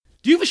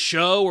Do you have a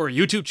show or a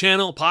YouTube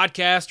channel,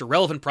 podcast, or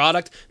relevant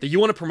product that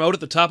you want to promote at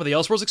the top of the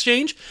Elseworlds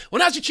Exchange? Well,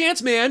 now's your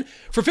chance, man.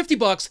 For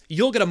 $50,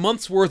 you'll get a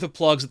month's worth of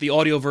plugs at the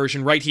audio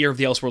version right here of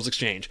the Elseworlds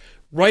Exchange.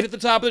 Right at the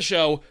top of the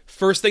show,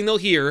 first thing they'll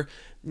hear.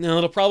 No,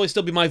 it'll probably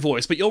still be my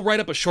voice, but you'll write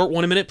up a short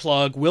 1-minute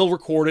plug, we'll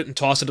record it and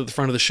toss it at the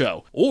front of the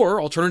show.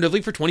 Or, alternatively,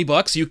 for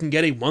 $20, you can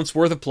get a month's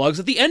worth of plugs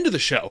at the end of the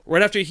show.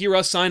 Right after you hear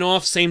us sign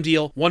off, same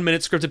deal,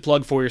 1-minute scripted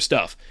plug for your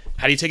stuff.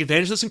 How do you take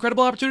advantage of this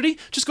incredible opportunity?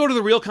 Just go to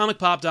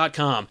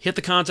therealcomicpop.com, hit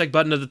the contact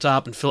button at the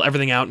top, and fill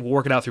everything out, and we'll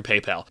work it out through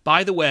PayPal.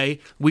 By the way,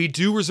 we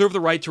do reserve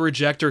the right to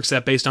reject or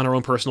accept based on our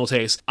own personal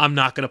taste. I'm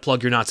not going to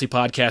plug your Nazi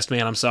podcast,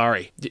 man, I'm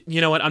sorry. You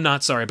know what, I'm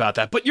not sorry about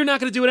that, but you're not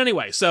going to do it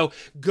anyway. So,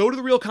 go to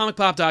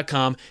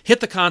therealcomicpop.com, hit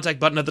the contact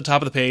button at the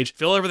top of the page,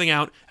 fill everything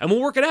out, and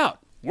we'll work it out.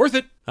 Worth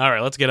it. All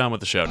right, let's get on with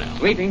the show now.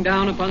 Sweeping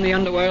down upon the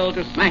underworld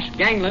to smash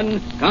gangland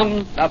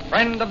comes the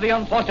friend of the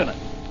unfortunate,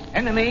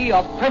 enemy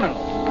of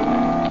criminals.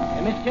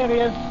 A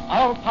mysterious,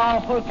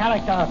 all-powerful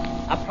character,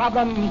 a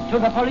problem to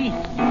the police,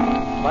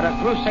 but a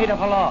crusader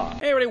for law.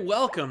 Hey everybody,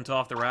 welcome to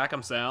Off the Rack.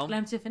 I'm Sal.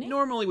 I'm Tiffany.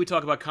 Normally we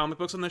talk about comic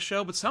books on this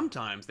show, but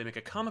sometimes they make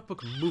a comic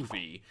book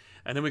movie,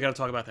 and then we gotta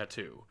talk about that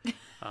too.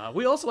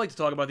 We also like to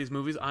talk about these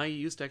movies. I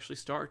used to actually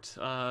start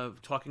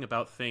talking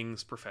about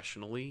things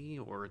professionally,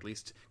 or at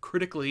least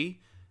critically,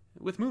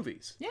 with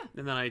movies. Yeah.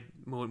 And then I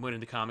went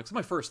into comics,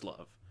 my first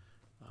love.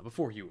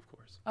 Before you, of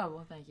course. Oh,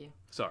 well, thank you.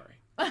 Sorry.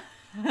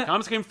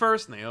 Comics came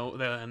first,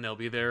 and they'll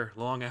be there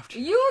long after.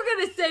 You were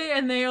going to say,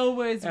 and they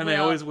always will. And they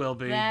always will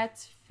be.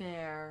 That's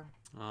fair.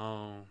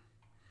 Oh.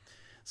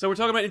 So we're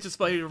talking about Into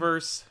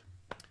Spider-Verse.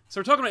 So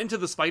we're talking about Into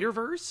the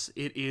Spider-Verse.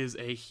 It is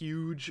a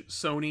huge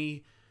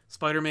Sony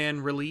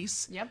Spider-Man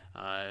release. Yep.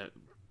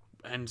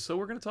 And so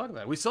we're going to talk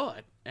about it. We saw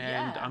it,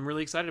 and Yeah. I'm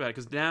really excited about it,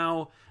 because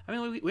now, I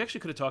mean, we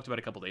actually could have talked about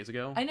it a couple days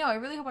ago. I know. I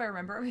really hope I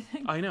remember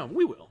everything. I know.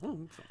 We will. Oh,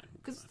 fine.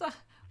 Because we saw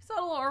it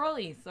a little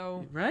early,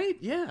 so... Right?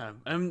 Yeah.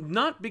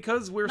 Not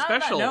because we're Not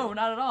special. no,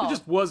 not at all. It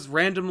just was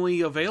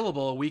randomly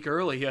available a week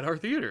early at our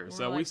theater, We're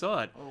so we like,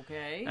 saw it.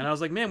 Okay. And I was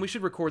like, man, we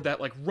should record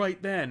that like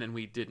right then, and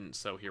we didn't,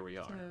 so here we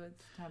are. So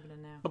it's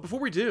happening now. But before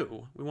we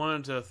do, we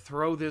wanted to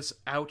throw this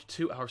out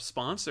to our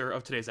sponsor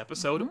of today's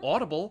episode,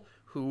 Audible,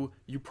 who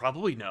you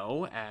probably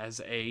know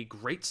as a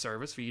great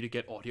service for you to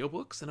get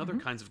audiobooks and other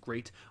kinds of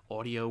great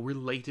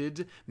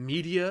audio-related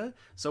media.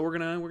 So we're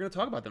gonna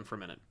talk about them for a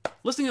minute.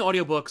 Listening to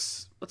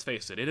audiobooks, let's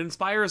face it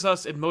inspires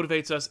us, it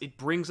motivates us, it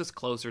brings us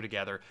closer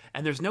together,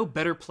 and there's no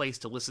better place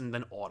to listen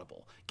than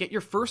Audible. Get your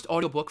first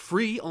audiobook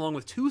free along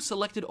with 2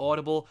 selected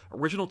Audible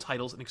original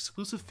titles and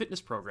exclusive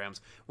fitness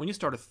programs when you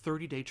start a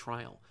 30-day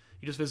trial.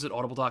 You just visit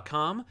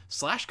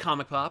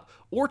audible.com/comicpop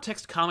or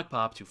text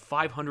comicpop to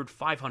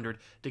 500-500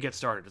 to get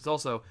started. It's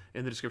also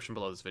in the description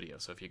below this video,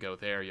 so if you go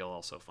there, you'll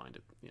also find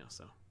it.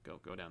 So go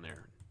down there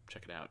and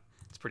check it out.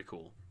 It's pretty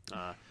cool.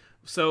 I'm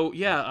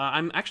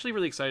actually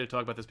really excited to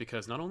talk about this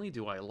because not only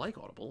do I like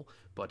Audible,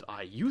 but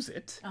I use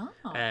it,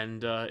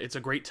 and it's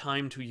a great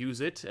time to use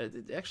it.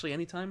 Actually,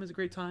 any time is a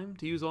great time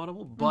to use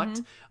Audible,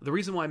 but the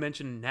reason why I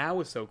mention now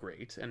is so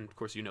great, and of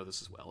course you know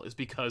this as well, is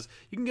because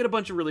you can get a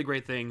bunch of really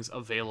great things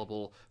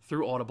available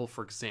through Audible.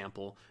 For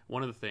example,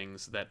 one of the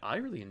things that I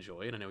really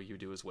enjoy, and I know you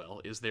do as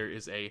well, is there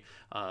is a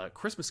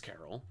Christmas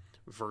Carol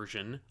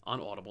version on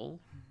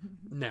Audible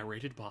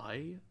narrated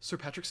by Sir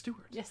Patrick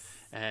Stewart. Yes.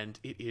 And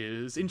it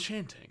is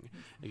enchanting.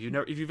 If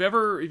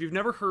you've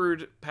never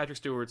heard Patrick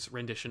Stewart's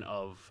rendition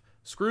of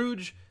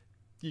Scrooge,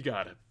 you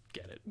gotta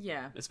get it.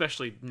 Yeah.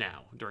 Especially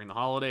now during the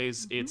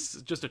holidays, it's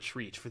just a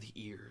treat for the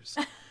ears.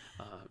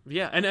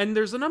 And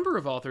there's a number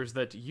of authors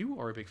that you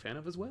are a big fan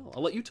of as well.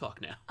 I'll let you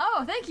talk now.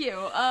 Oh, thank you.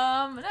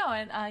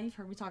 You've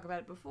heard me talk about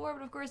it before,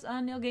 but of course,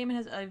 Neil Gaiman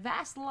has a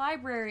vast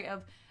library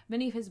of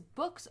many of his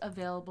books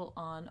available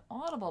on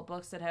Audible,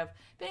 books that have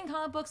been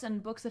comic books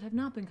and books that have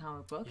not been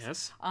comic books.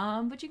 Yes.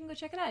 But you can go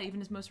check it out.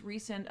 Even his most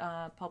recent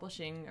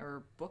publishing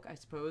or book, I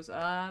suppose,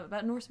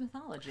 about Norse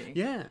mythology.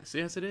 Yes,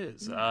 it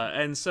is.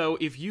 And so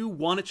if you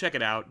want to check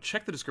it out,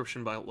 check the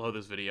description below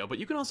this video, but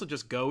you can also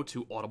just go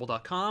to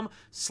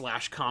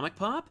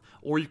audible.com/comicpop,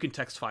 or you can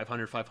text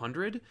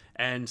 500-500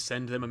 and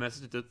send them a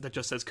message that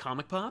just says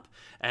Comic Pop,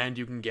 and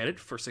you can get it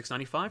for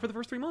 $6.95 for the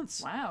first 3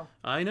 months. Wow.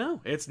 I know.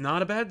 It's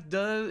not a bad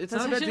That's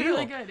not a bad deal.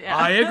 really good, yeah.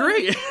 I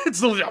agree.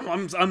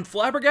 I'm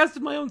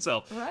flabbergasted my own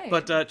self. Right.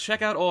 But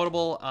check out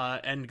Audible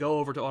and go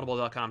over to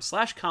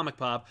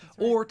audible.com/comicpop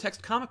or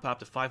text Comic Pop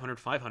to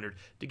 500-500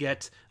 to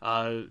get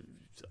a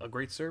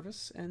great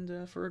service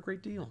and for a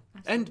great deal.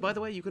 Absolutely. And by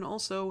the way, you can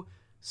also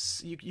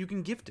you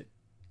can gift it.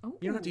 Ooh.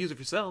 You don't have to use it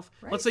for yourself.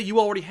 Right. Let's say you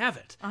already have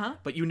it, Uh-huh.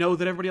 but you know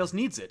that everybody else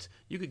needs it.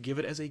 You could give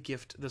it as a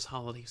gift this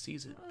holiday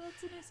season. Oh,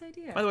 that's a nice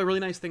idea. By the way, a really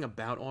nice thing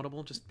about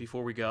Audible, just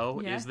before we go,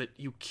 Yeah. is that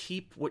you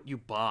keep what you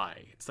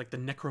buy. It's like the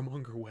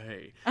Necromonger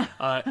way.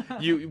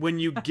 When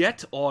you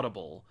get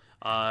Audible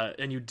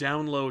and you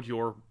download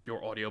your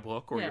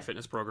audiobook or Yeah. your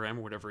fitness program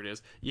or whatever it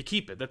is, you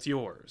keep it. That's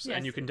yours. Yes.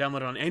 And you can download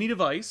it on any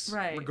device,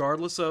 Right.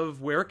 regardless of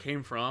where it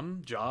came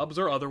from, jobs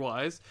or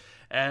otherwise.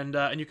 And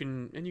you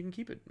can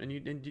keep it. And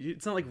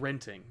it's not like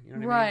renting. You know what I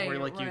mean? Right, Where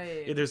like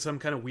right. there's some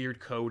kind of weird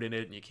code in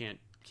it and you can't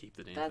keep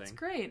the damn That's thing.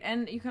 great.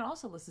 And you can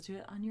also listen to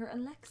it on your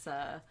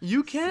Alexa. You So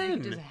you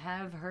can. can just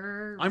have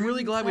her. I'm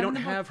really glad we don't the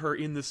book. have her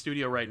in the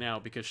studio right now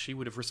because she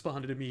would have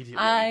responded immediately.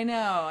 I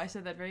know. I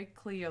said that very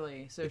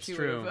clearly. So It's she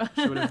true. would have.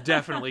 She would have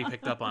definitely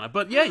picked up on it.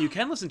 But yeah, you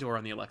can listen to her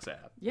on the Alexa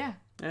app. Yeah.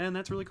 And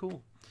that's really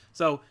cool.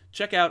 So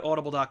check out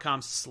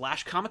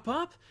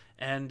audible.com/comicpop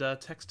and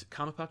text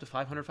Comic Pop to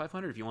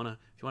 500 if you want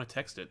to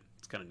text it.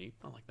 It's kind of neat.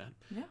 I like that.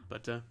 Yeah.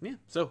 But yeah,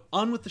 so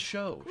on with the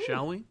show,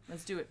 shall we?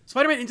 Let's do it.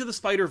 Spider-Man Into the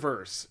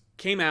Spider-Verse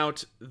came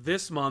out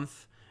this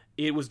month.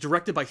 It was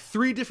directed by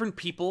 3 different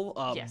people.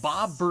 Yes.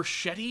 Bob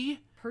Perschetti,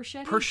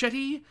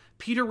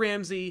 Peter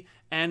Ramsey,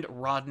 and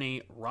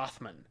Rodney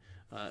Rothman.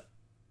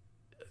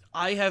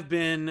 I have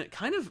been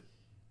kind of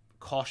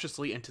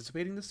cautiously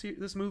anticipating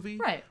this movie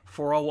Right.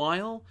 for a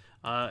while.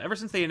 Ever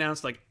since they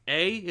announced, like,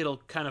 A, it'll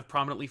kind of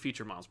prominently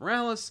feature Miles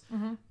Morales,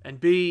 and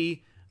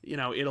B,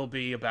 it'll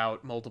be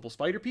about multiple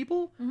Spider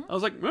people. I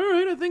was like, all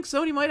right, I think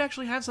Sony might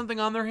actually have something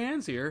on their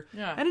hands here.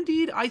 Yeah. And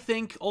indeed, I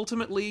think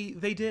ultimately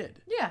they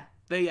did. Yeah.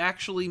 They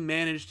actually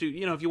managed to,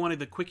 if you wanted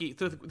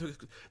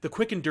the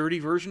quick and dirty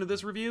version of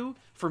this review,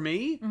 for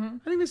me, I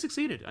think they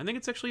succeeded. I think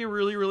it's actually a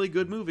really, really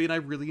good movie, and I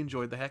really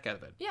enjoyed the heck out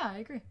of it. Yeah, I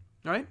agree.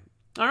 All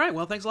right.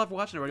 Well, thanks a lot for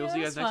watching, everybody. We'll see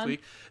you Yeah, guys that's next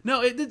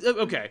fun. week.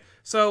 No, okay.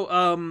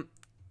 So,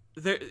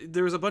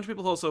 there was a bunch of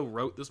people who also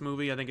wrote this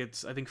movie. I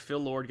think Phil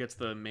Lord gets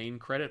the main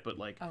credit, but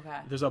Okay.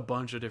 there's a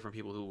bunch of different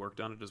people who worked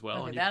on it as well.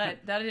 Okay, and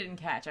that I didn't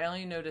catch. I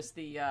only noticed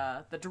the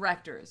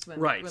directors. When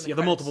Right, when the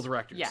credits- multiple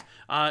directors. Yeah.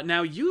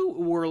 Now, you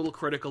were a little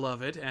critical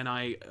of it, and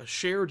I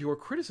shared your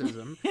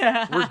criticism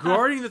Yeah.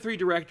 regarding the 3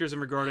 directors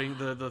and regarding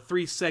the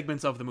 3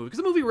 segments of the movie. Because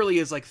the movie really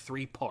is like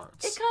 3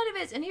 parts. It kind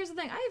of is. And here's the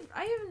thing.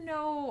 I have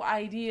no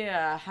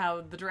idea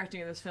how the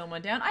directing of this film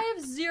went down. I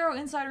have zero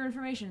insider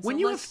information. So When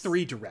you have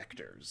 3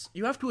 directors,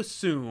 you have to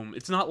assume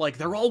it's not like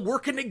they're all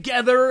working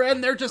together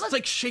and they're just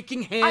like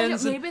shaking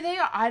hands. maybe they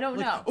are. I don't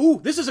know. Ooh,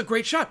 this is a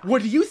great shot.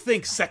 What do you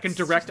think, second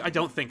director? I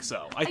don't think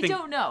so. I think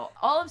don't know.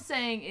 All I'm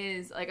saying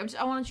is, like,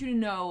 I want you to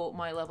know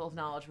my level of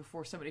knowledge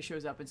before somebody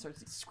shows up and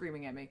starts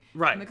screaming at me. in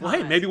right. the Well, hey,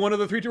 comments. maybe one of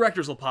the 3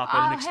 directors will pop in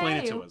and explain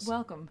it Hey, to us.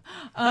 Welcome.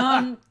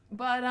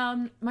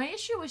 But my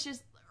issue was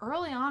just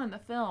early on in the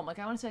film. Like,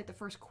 I want to say like the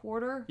first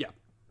quarter Yeah.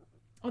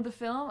 of the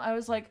film. I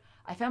was like,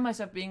 I found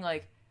myself being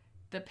like,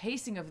 the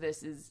pacing of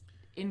this is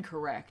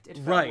incorrect. It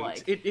felt Right.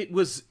 like. It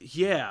was,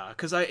 yeah,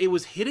 because it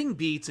was hitting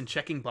beats and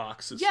checking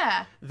boxes.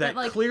 Yeah, That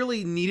but, like,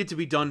 clearly needed to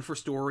be done for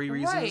story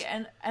reasons. Right,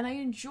 and I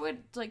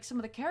enjoyed like some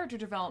of the character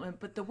development,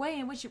 but the way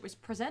in which it was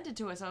presented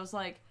to us, I was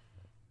like,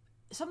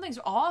 something's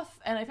off,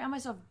 and I found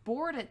myself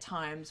bored at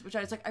times, which I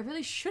was like, I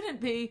really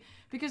shouldn't be,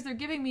 because they're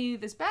giving me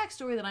this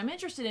backstory that I'm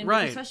interested in,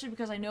 Right. especially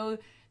because I know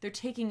they're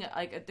taking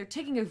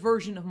a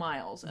version of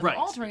Miles and Right.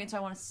 altering it, so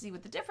I want to see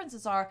what the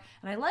differences are,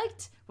 and I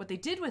liked what they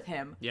did with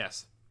him.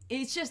 Yes.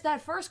 It's just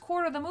that first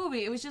quarter of the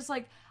movie, it was just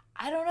like,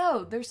 I don't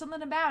know, there's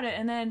something about it,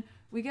 and then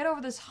we get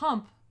over this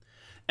hump.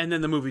 And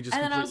then the movie just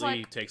And then I was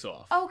completely like, takes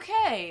off.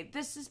 Okay,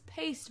 this is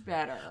paced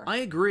better. I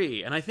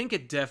agree, and I think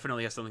it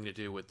definitely has something to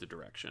do with the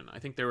direction. I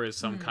think there is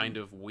some kind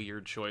of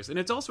weird choice, and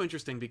it's also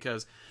interesting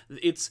because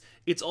it's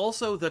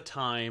also the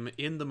time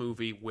in the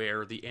movie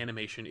where the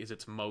animation is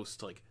its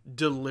most like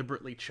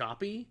deliberately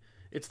choppy.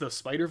 It's the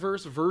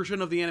Spider-Verse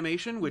version of the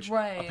animation, which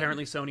Right.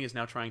 apparently Sony is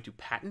now trying to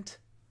patent.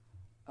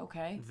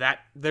 Okay. That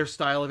their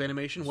style of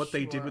animation, what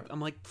they did Sure. with,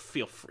 I'm like,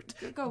 feel free,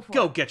 Go for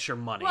go it. get your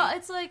money. Well,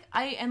 it's like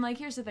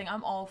here's the thing.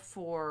 I'm all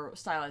for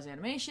stylized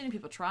animation and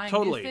people trying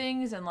Totally. new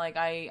things, and like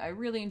I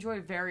really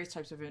enjoy various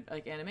types of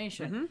like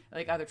animation, Mm-hmm.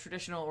 like either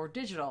traditional or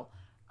digital.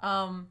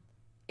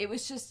 It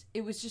was just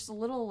a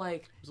little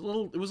like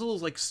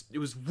it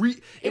was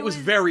was-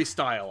 very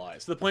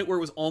stylized to the point where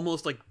it was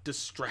almost like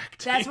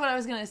distracting. that's what I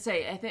was gonna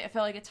say. I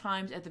felt like at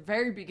times at the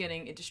very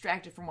beginning it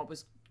distracted from what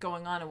was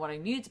going on and what I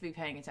needed to be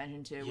paying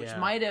attention to, which Yeah.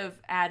 might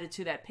have added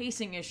to that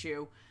pacing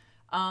issue.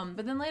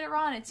 But then later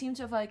on, it seemed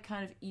to have like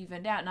kind of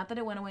evened out. Not that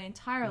it went away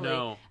entirely.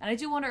 No. And I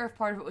do wonder if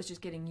part of it was just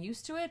getting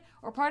used to it,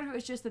 or part of it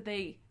was just that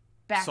they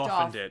backed Softened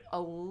off it. a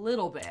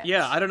little bit.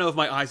 Yeah, I don't know if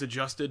my eyes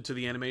adjusted to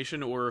the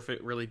animation or if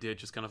it really did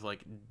just kind of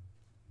like,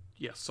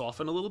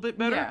 soften a little bit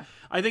better. Yeah.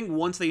 I think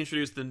once they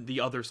introduced the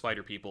other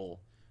Spider people,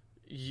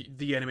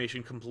 the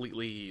animation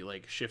completely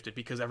like shifted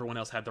because everyone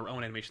else had their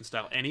own animation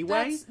style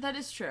anyway. That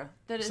is true.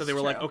 That is So they were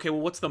true. like, okay,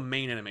 well, what's the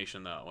main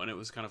animation though? And it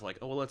was kind of like,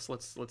 oh, well, let's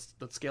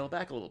scale it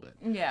back a little bit.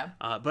 Yeah.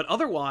 But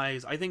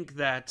otherwise, I think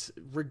that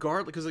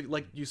regardless, because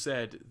like you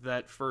said,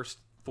 that first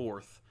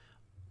fourth,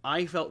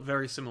 I felt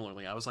very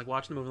similarly. I was like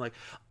watching the movie, like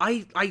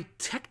I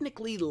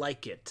technically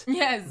like it,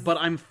 Yes. but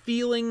I'm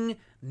feeling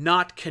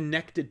not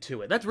connected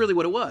to it. That's really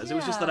what it was. It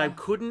was just that I Yeah.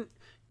 couldn't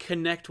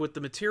connect with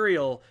the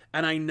material,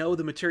 and I know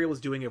the material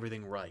was doing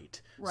everything right.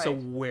 So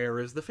Right. where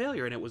is the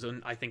failure? And it was,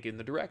 I think, in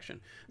the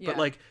direction. Yeah. But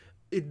like.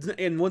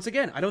 And once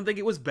again, I don't think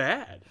it was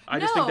bad. I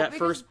just think No, that because-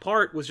 first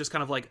part was just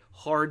kind of like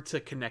hard to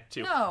connect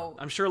to. No.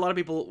 I'm sure a lot of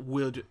people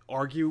would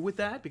argue with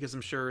that because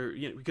I'm sure,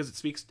 because it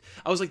speaks.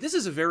 I was like, this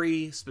is a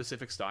very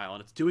specific style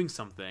and it's doing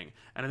something.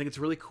 And I think it's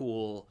really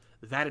cool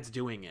that it's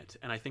doing it.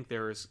 And I think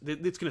it's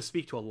going to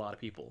speak to a lot of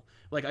people.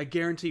 Like, I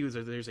guarantee you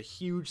there's a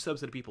huge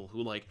subset of people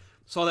who, like,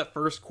 saw that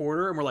first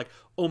quarter and were like,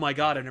 oh my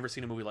god, I've never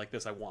seen a movie like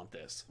this, I want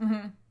this.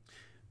 Mm-hmm.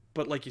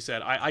 But like you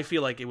said, I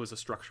feel like it was a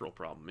structural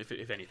problem,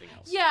 if anything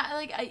else. Yeah,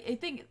 like I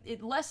think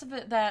less of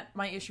it that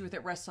my issue with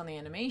it rests on the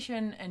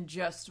animation and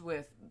just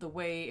with the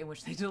way in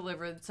which they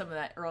delivered some of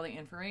that early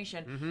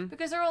information.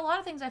 Because there are a lot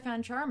of things I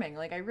found charming.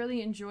 Like, I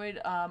really enjoyed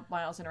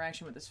Miles'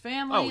 interaction with his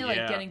family,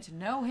 like getting to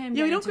know him,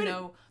 getting to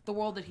know the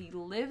world that he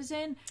lives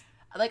in.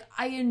 Like,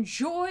 I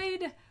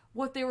enjoyed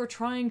what they were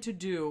trying to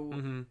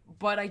do,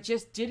 but I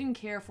just didn't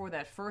care for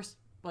that first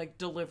like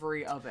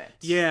delivery of it.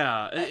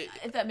 Yeah.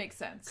 If that makes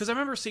sense. Because I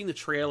remember seeing the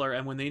trailer,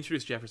 and when they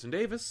introduced Jefferson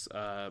Davis,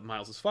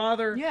 Miles'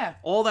 father, yeah,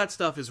 all that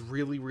stuff is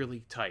really, really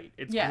tight.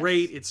 It's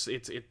great.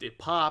 It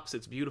pops.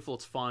 It's beautiful.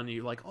 It's fun.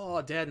 You're like,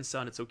 oh, dad and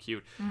son. It's so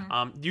cute.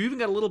 You even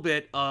got a little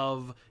bit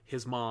of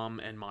his mom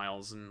and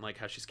Miles and like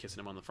how she's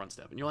kissing him on the front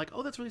step, and you're like,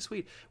 oh, that's really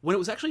sweet. When it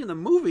was actually in the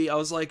movie, I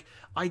was like,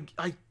 I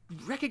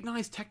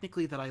recognize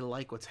technically that I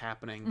like what's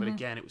happening, but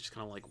again, it was just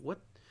kind of like,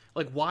 what?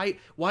 Like,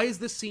 why is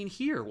this scene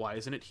here? Why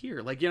isn't it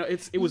here? Like, you know,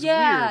 it was weird.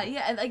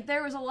 Yeah, and like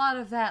there was a lot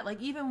of that.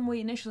 Like, even when we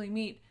initially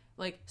meet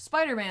like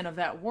Spider-Man of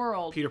that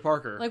world, Peter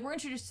Parker, like we're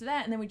introduced to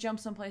that, and then we jump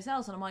someplace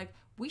else, and I'm like,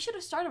 we should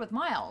have started with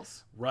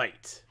Miles.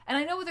 Right. And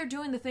I know they're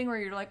doing the thing where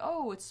you're like,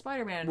 oh, it's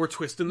Spider-Man. We're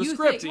twisting the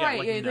script. Right.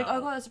 Like, you no. think,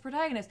 oh, that's the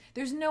protagonist.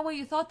 There's no way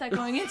you thought that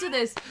going into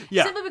this.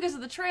 Yeah. Simply because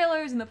of the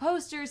trailers and the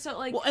posters. So,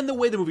 like... Well, and the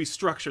way the movie's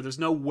structured, there's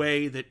no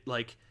way that,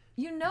 like...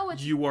 You know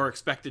it's... You are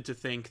expected to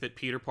think that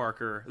Peter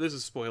Parker... This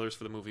is spoilers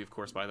for the movie, of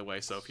course, by the way,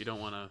 so if you don't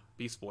want to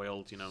be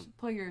spoiled, you know...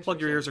 Plug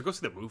your ears or go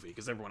see the movie,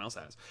 because everyone else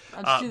has.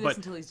 I'll just do this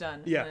until he's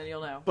done, and then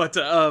you'll know. But,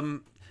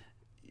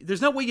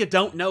 there's no way you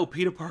don't know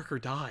Peter Parker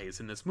dies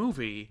in this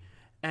movie,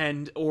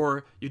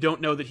 or you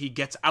don't know that he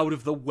gets out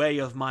of the way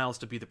of Miles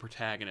to be the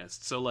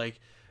protagonist. So, like,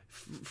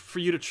 for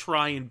you to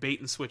try and bait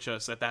and switch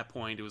us at that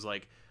point, it was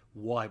like,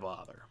 why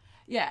bother?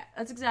 Yeah,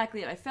 that's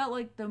exactly it. I felt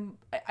like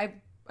I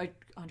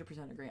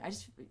 100% agree. I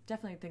just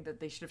definitely think that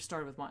they should have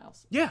started with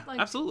Miles. Yeah, like,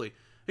 absolutely.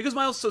 Because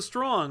Miles is so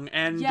strong,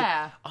 and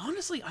yeah.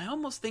 Honestly, I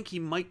almost think he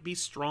might be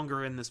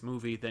stronger in this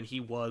movie than he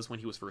was when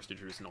he was first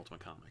introduced in Ultimate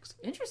Comics.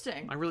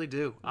 Interesting. I really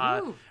do.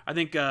 I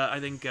think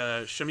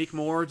Shamik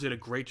Moore did a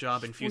great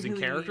job infusing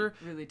character.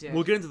 Really did.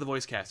 We'll get into the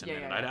voice cast in a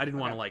minute. I didn't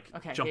want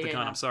to jump the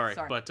gun. I'm sorry.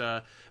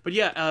 But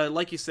yeah,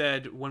 like you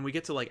said, when we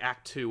get to like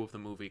Act 2 of the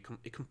movie,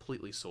 it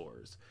completely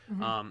soars.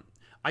 Mm-hmm.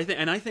 I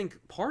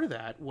think part of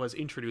that was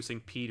introducing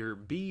Peter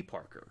B.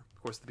 Parker.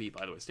 Of course, the B,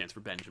 by the way, stands for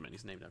Benjamin.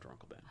 He's named after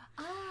Uncle Ben.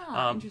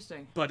 Ah,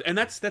 interesting. And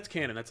that's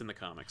canon. That's in the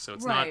comics, so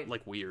it's not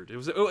like weird.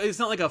 It's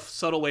not like a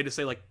subtle way to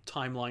say like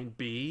timeline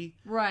B,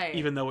 right?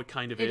 Even though it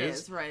kind of is. It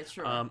is, right?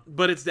 Sure.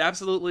 But it's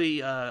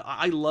absolutely.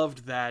 I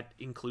loved that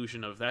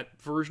inclusion of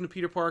that version of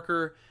Peter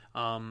Parker.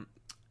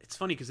 It's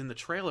funny because in the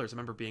trailers, I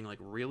remember being like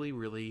really,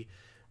 really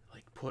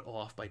like put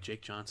off by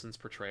Jake Johnson's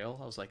portrayal.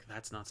 I was like,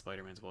 that's not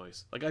Spider-Man's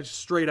voice. Like, I just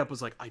straight up was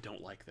like, I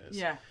don't like this.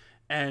 Yeah.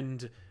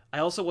 And I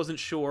also wasn't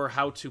sure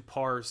how to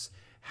parse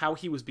how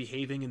he was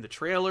behaving in the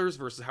trailers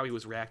versus how he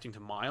was reacting to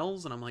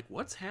Miles, and I'm like,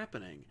 what's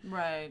happening?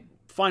 Right.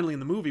 Finally, in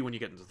the movie, when you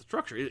get into the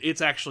structure,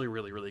 it's actually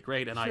really, really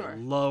great, and sure. I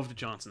loved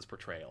Johnson's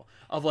portrayal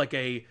of like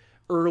a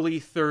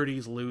early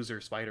 30s loser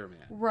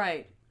Spider-Man.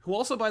 Right. Who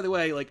also, by the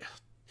way, like...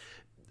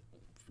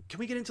 Can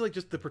we get into like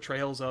just the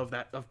portrayals of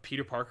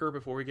Peter Parker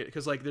before we get,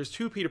 because like there's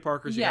two Peter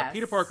Parkers. You got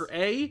Peter Parker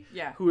A,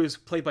 who is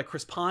played by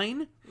Chris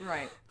Pine,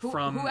 right? Who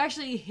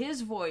actually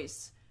his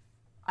voice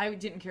I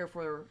didn't care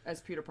for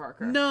as Peter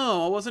Parker.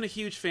 No, I wasn't a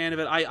huge fan of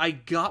it. I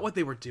got what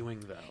they were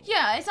doing though.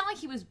 Yeah, it's not like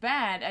he was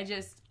bad.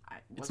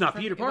 It's not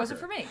Peter Parker. It wasn't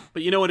for me.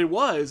 But you know what it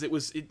was?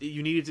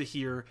 You needed to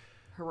hear.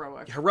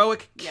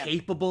 Heroic,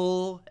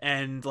 capable,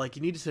 and like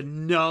you needed to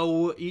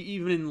know,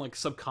 even like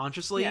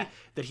subconsciously,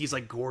 that he's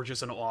like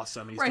gorgeous and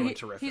awesome, and he's doing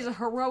terrific. He's a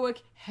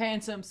heroic,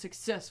 handsome,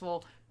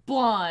 successful,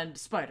 blonde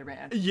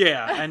Spider-Man.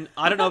 Yeah, and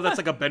I don't know if that's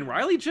like a Ben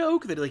Reilly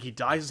joke that like he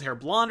dyes his hair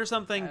blonde or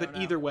something, but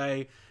either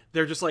way,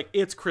 they're just like,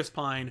 it's Chris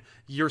Pine.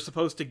 You're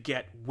supposed to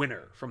get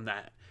winner from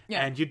that,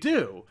 and you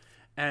do.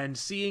 And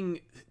seeing.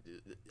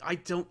 I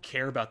don't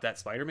care about that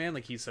Spider-Man.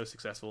 Like, he's so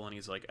successful, and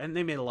he's like... And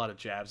they made a lot of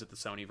jabs at the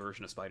Sony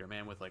version of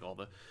Spider-Man with, like, all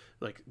the,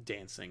 like,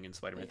 dancing and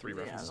Spider-Man 3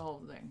 references. Yeah, the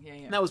whole thing. Yeah.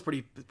 And that was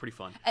pretty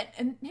fun.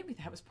 And maybe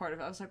that was part of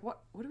it. I was like, what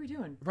are we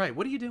doing? Right,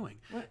 what are you doing?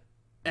 What?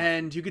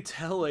 And you could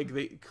tell, like,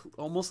 they...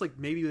 Almost like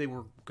maybe they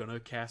were gonna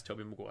cast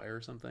Tobey Maguire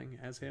or something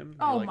as him.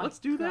 Oh, like, let's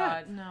do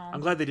that. No.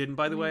 I'm glad they didn't,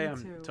 by the way.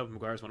 Tobey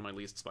Maguire is one of my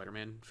least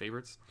Spider-Man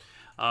favorites.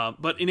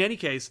 But in any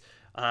case,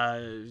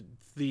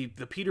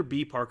 the Peter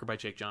B. Parker by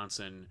Jake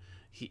Johnson...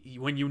 He,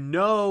 when you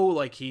know,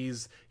 like,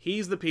 he's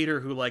the Peter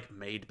who, like,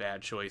 made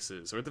bad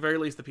choices, or at the very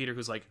least the Peter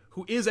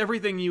who is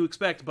everything you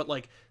expect, but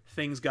like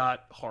things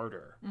got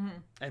harder,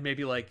 and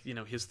maybe like, you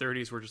know, his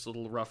 30s were just a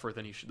little rougher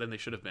than they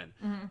should have been.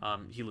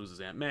 He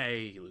loses Aunt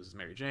May, he loses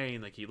Mary Jane,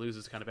 like he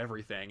loses kind of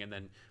everything,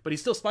 but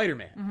he's still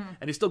Spider-Man,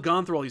 and he's still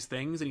gone through all these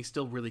things, and he's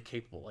still really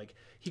capable. Like,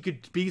 he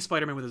could be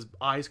Spider-Man with his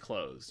eyes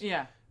closed.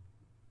 Yeah.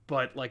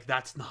 but like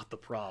that's not the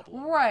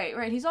problem.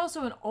 Right. He's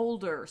also an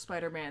older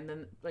Spider-Man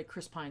than like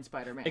Chris Pine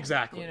Spider-Man.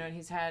 Exactly. You know, and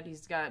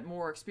he's got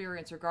more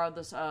experience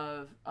regardless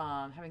of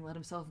having let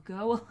himself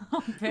go a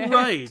little bit.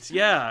 Right.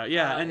 Yeah.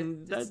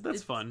 And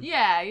that's fun.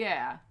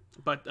 Yeah.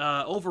 But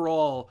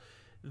overall,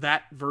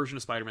 that version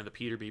of Spider-Man, the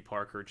Peter B.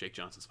 Parker, Jake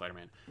Johnson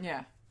Spider-Man,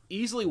 Yeah.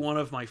 easily one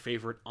of my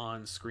favorite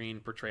on-screen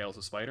portrayals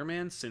of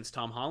Spider-Man since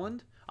Tom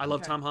Holland. I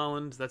love Tom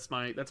Holland. That's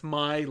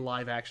my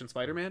live-action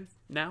Spider-Man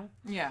now.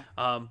 Yeah.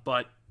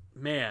 But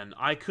man,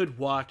 I could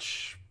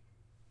watch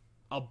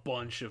a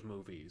bunch of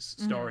movies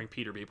starring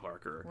Peter B.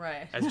 Parker,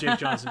 Right. as Jake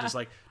Johnson,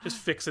 just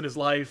fixing his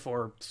life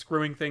or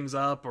screwing things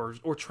up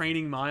or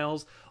training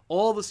Miles.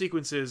 All the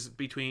sequences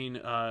between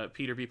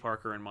Peter B.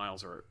 Parker and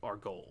Miles are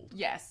gold.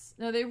 Yes.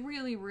 No, they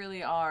really,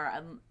 really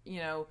are. You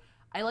know,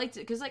 I liked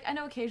it because, like, I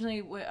know occasionally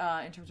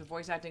in terms of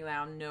voice acting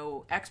that I'm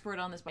no expert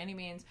on this by any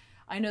means.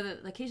 I know that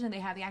occasionally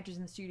they have the actors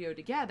in the studio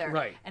together.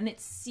 Right. And it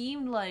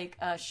seemed like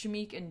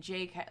Shameik and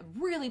Jake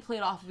really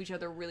played off of each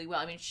other really well.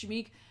 I mean,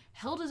 Shameik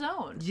held his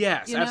own.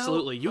 Yes, you know?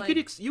 absolutely. You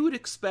like, you would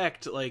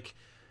expect, like,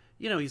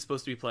 you know, he's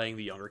supposed to be playing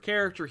the younger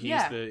character.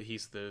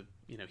 He's the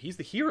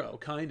hero,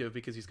 kind of,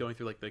 because he's going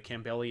through like the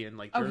Campbellian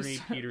like journey.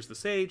 Peter's the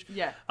sage.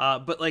 Yeah.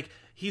 But like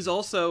he's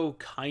also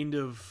kind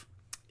of.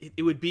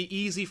 It would be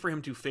easy for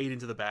him to fade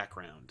into the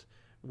background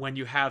when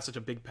you have such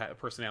a big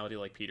personality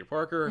like Peter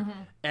Parker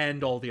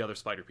and all the other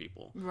Spider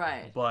people.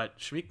 Right. But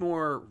Shameik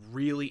Moore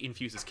really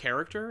infuses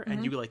character,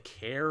 and you like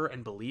care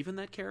and believe in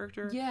that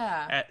character.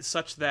 Yeah.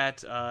 Such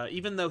that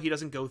even though he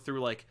doesn't go through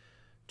like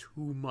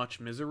too much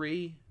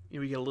misery. You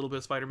know, you get a little bit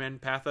of Spider-Man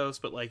pathos,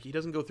 but like he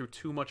doesn't go through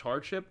too much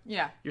hardship.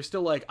 Yeah. You're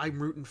still like, I'm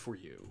rooting for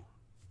you.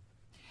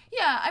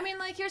 Yeah, I mean,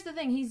 like, here's the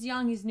thing. He's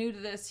young. He's new to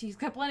this. He's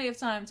got plenty of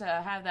time to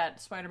have that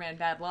Spider-Man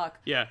bad luck.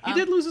 Yeah, he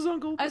did lose his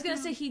uncle. I was going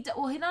to say, he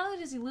not only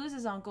does he lose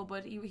his uncle,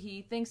 but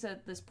he thinks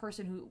that this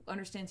person who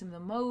understands him the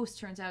most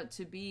turns out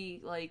to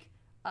be, like,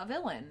 a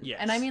villain. Yes.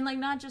 And I mean, like,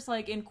 not just,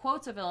 like, in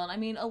quotes a villain. I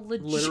mean, a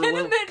legitimate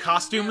Literal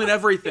costume and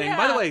everything. Yeah.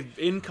 By the way,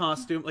 in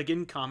costume, like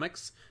in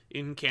comics,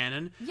 in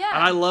canon. Yeah.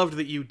 And I loved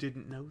that you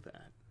didn't know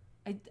that.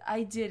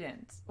 I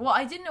didn't. Well,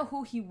 I didn't know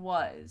who he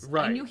was.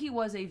 Right. I knew he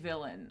was a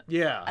villain.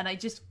 Yeah. And I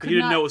just You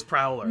didn't know it was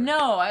Prowler.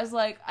 No, I was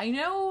like, I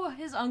know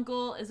his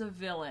uncle is a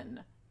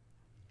villain.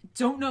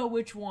 Don't know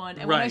which one.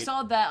 And when I Right.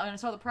 saw that, when I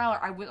saw the Prowler,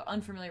 I was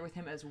unfamiliar with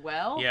him as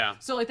well. Yeah.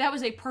 So like that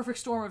was a perfect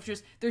storm of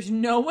just there's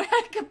no way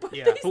I could put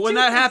Yeah, these but when two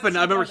that things happened,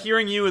 I remember together.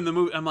 hearing you in the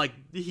movie. I'm like,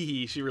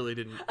 she really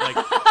didn't. Like,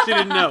 she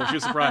didn't know. She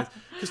was surprised.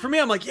 Because for me,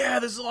 I'm like, yeah,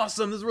 this is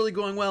awesome. This is really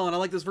going well, and I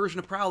like this version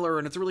of Prowler,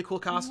 and it's a really cool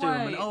costume.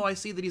 Right. And oh, I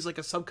see that he's like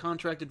a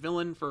subcontracted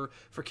villain for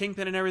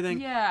Kingpin and everything.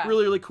 Yeah.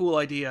 Really, really cool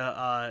idea.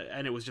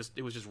 And it was just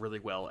really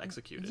well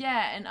executed.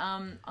 Yeah,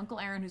 and Uncle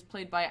Aaron, who's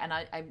played by, and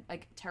I'm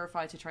like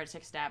terrified to try to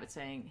take a stab at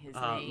saying his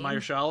name.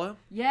 Mahershala.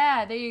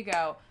 Yeah, there you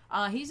go.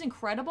 He's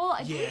incredible.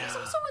 I think Yeah. he's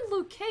also in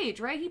Luke Cage,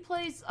 right? He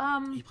plays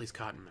He plays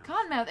Cottonmouth.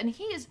 Cottonmouth, and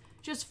he is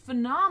just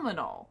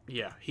phenomenal.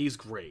 Yeah, he's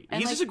great. And,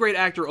 He's like, just a great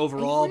actor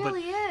overall, he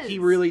really but is. he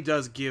really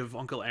does give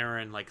Uncle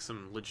Aaron like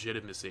some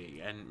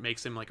legitimacy and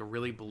makes him like a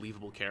really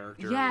believable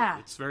character. Yeah.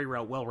 It's very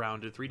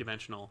well-rounded,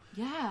 three-dimensional.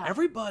 Yeah.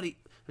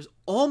 There's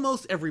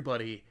almost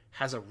everybody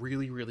has a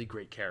really, really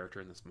great character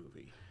in this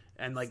movie.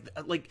 And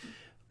like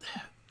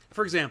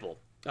for example,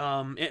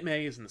 Aunt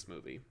May is in this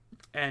movie,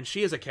 and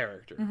she is a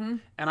character.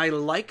 And I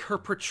like her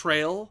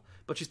portrayal,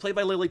 but she's played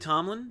by Lily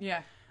Tomlin.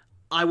 Yeah.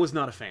 I was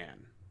not a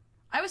fan.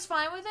 I was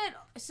fine with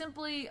it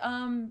simply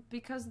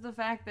because of the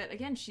fact that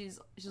again she's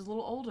a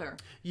little older.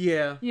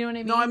 Yeah, You know what I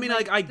mean? No, I mean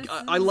Like, like this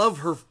I is- love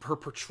her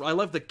portrayal. I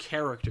love the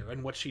character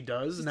and what she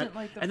does, and didn't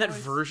like the that voice.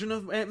 version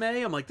of Aunt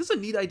May. I'm like, this is a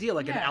neat idea,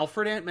 like an Yeah.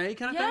 Alfred Aunt May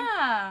kind of thing.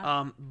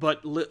 Yeah.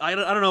 But I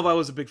don't know if I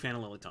was a big fan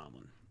of Lily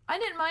Tomlin. I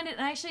didn't mind it,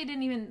 and actually I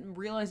didn't even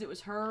realize it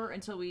was her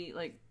until we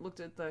like looked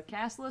at the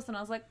cast list, and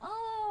I was like,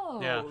 oh.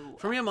 Yeah,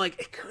 for me, I'm like,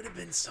 it could have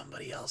been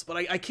somebody else, but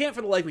I can't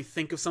for the life of me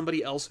think of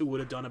somebody else who would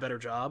have done a better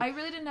job. I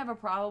really didn't have a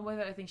problem with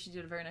it. I think she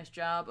did a very nice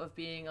job of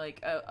being like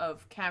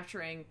of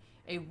capturing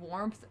a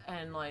warmth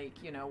and like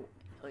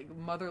like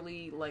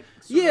motherly like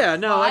sort Yeah, of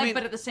no, vibe, I mean-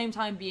 but at the same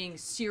time being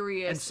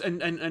serious.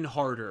 and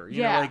harder,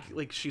 you Yeah. know,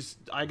 like she's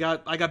I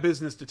got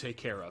business to take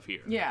care of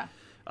here. Yeah.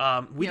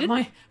 We Yeah, did.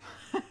 my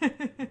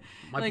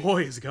My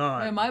boy is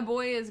gone. Yeah, my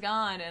boy is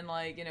gone, and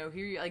like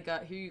here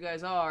you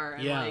guys are,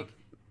 and Yeah. like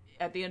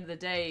at the end of the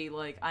day,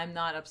 like I'm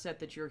not upset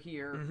that you're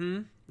here.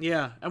 Mm-hmm.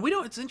 Yeah, and we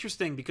don't. It's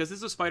interesting because this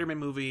is a Spider-Man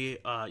movie.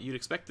 You'd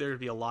expect there to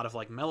be a lot of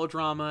like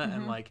melodrama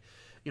and like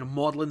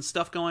maudlin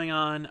stuff going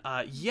on.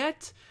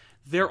 Yet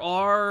there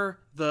are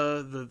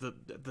the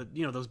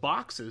those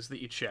boxes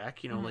that you check.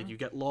 Like you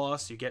get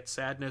loss, you get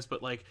sadness,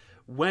 but like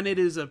when it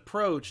is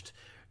approached,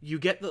 you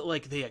get that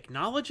like they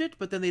acknowledge it,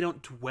 but then they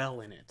don't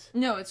dwell in it.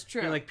 No, it's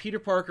true. Like Peter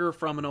Parker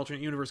from an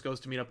alternate universe goes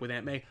to meet up with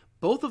Aunt May.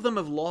 Both of them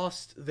have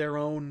lost their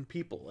own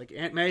people. Like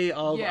Aunt May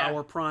of Yeah.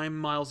 our Prime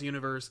Miles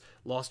universe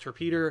lost her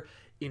Peter.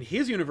 In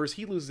his universe,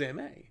 he loses Aunt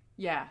May.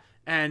 Yeah.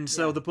 And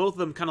so the both of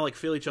them kind of like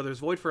fill each other's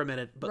void for a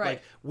minute, but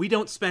like we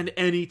don't spend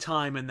any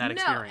time in that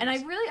experience. And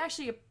I really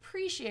actually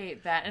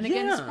appreciate that. And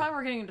again, this is probably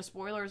we're getting into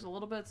spoilers a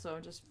little bit, so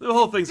just the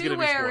whole thing's gonna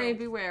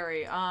be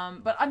wary.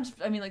 But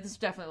I mean, like, this is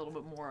definitely a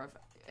little bit more of.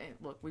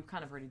 Look, we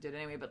kind of already did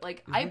anyway, but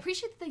like I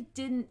appreciate that they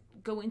didn't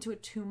go into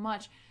it too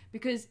much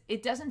because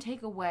it doesn't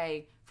take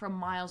away from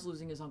Miles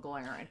losing his Uncle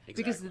Aaron,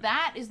 because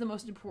that is the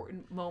most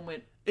important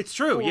moment. It's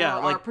true, for yeah.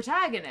 Our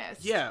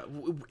protagonist, yeah.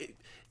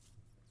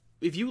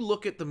 If you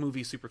look at the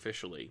movie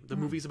superficially, the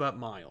movie's about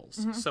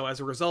Miles. So as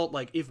a result,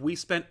 like, if we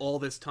spent all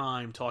this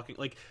time talking,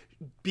 like,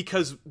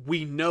 because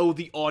we know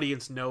the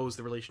audience knows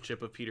the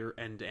relationship of Peter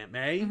and Aunt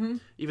May,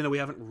 even though we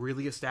haven't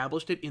really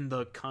established it in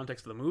the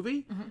context of the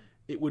movie,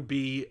 it would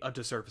be a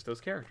disservice to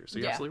those characters. So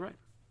you're absolutely right.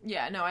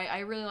 Yeah, no, I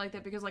really like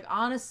that because, like,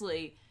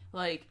 honestly,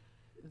 like,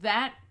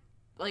 that...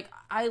 Like,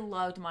 I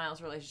loved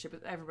Miles' relationship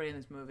with everybody in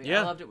this movie.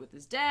 Yeah. I loved it with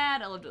his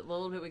dad. I loved it a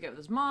little bit we get with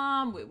his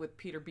mom, with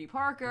Peter B.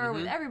 Parker,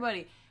 with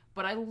everybody.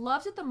 But I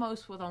loved it the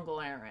most with Uncle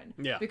Aaron.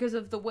 Yeah. Because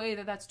of the way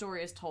that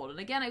story is told. And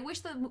again, I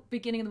wish the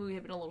beginning of the movie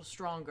had been a little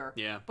stronger.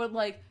 Yeah. But,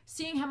 like,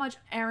 seeing how much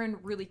Aaron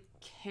really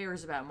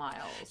cares about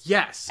Miles.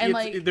 Yes. And,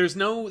 like... There's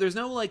no,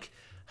 like...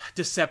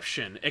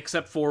 deception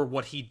except for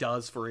what he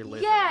does for a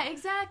living. Yeah,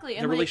 exactly.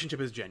 And the relationship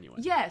is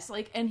genuine. Yes,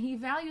 like, and he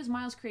values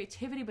Miles'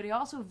 creativity, but he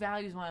also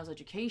values Miles'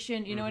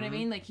 education. You know what I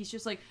mean? Like, he's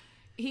just like,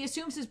 he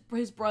assumes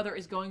his brother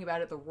is going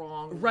about it the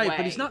wrong way. Right,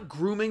 but he's not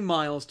grooming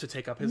Miles to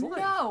take up his life.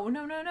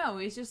 No.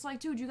 He's just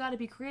like, dude, you got to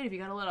be creative. You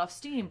got to let off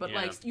steam, but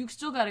like, you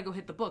still got to go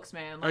hit the books,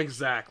 man. Like,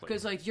 exactly.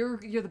 Because like you're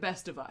the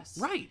best of us,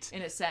 right?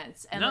 In a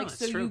sense, and like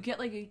so you get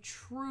like a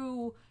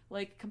true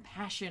like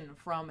compassion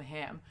from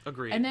him.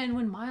 Agreed. And then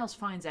when Miles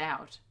finds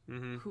out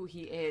who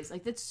he is,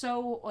 like, that's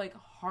so like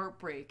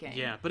heartbreaking.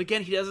 Yeah, but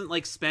again, he doesn't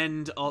like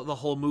spend the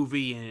whole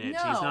movie in it. No.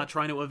 He's not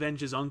trying to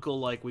avenge his uncle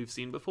like we've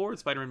seen before in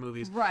Spider-Man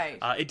movies. Right.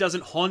 It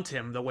doesn't haunt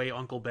him the way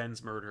Uncle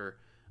Ben's murder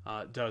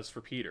does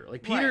for Peter.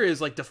 Like, Peter is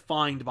like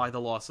defined by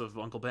the loss of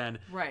Uncle Ben.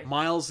 Right.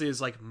 Miles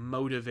is like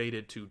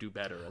motivated to do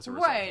better as a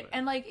result. Right.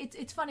 And like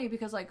it's funny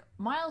because like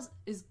Miles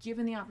is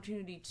given the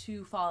opportunity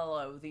to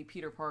follow the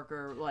Peter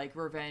Parker like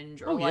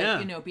revenge or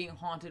you know, being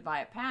haunted by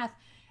a path,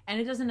 and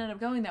it doesn't end up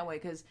going that way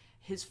because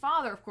his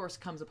father, of course,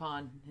 comes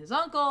upon his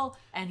uncle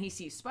and he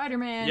sees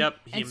Spider-Man. Yep.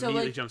 He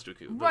immediately jumps to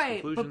conclusions.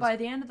 Right. But by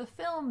the end of the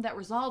film, that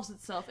resolves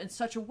itself in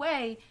such a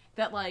way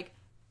that like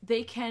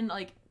they can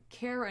like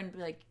care and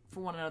like for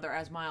one another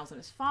as Miles and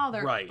his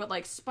father. Right. But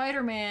like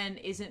Spider-Man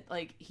isn't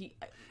like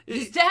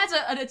his dad's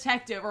a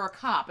detective or a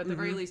cop at the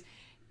very least.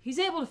 He's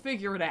able to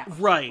figure it out.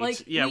 Right.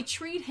 Like, we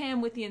treat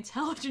him with the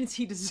intelligence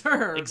he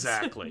deserves.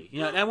 Exactly.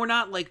 Yeah, and we're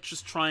not, like,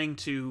 just trying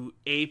to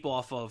ape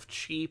off of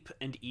cheap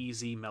and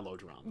easy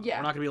melodrama. Yeah.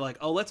 We're not going to be like,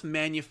 oh, let's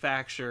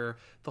manufacture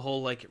the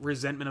whole, like,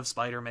 resentment of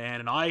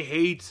Spider-Man, and I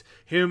hate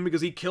him because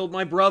he killed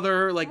my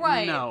brother. Like,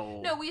 no.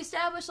 No, we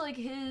establish, like,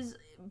 his,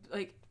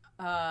 like,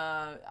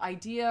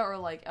 idea or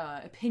like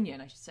opinion,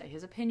 I should say,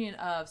 his opinion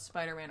of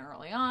Spider-Man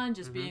early on,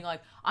 just being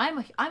like, I'm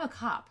a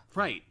cop,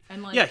 right?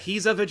 And like, yeah,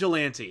 he's a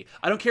vigilante.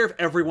 I don't care if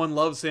everyone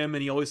loves him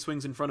and he always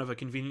swings in front of a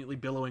conveniently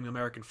billowing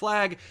American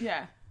flag.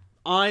 Yeah,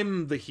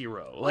 I'm the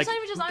hero. Well, like, it's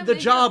not even just the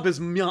job is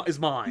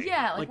mine.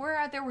 Yeah, like we're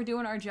out there, we're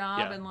doing our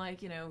job, and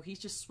like, you know, he's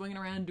just swinging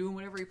around doing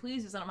whatever he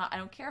pleases, and I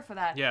don't care for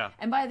that. Yeah,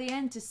 and by the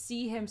end, to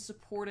see him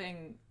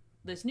supporting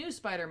this new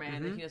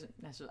Spider-Man that he doesn't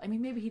necessarily... I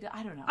mean, maybe he...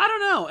 I don't know. I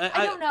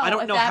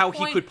don't know how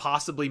point, he could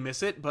possibly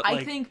miss it, but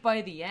I think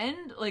by the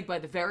end, like by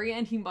the very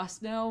end, he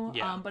must know.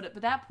 Yeah. But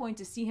at that point,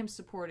 to see him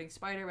supporting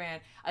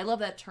Spider-Man, I love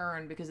that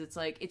turn because it's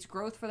like, it's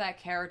growth for that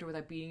character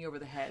without beating you over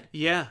the head.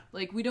 Yeah.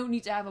 Like, we don't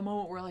need to have a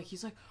moment where like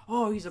he's like,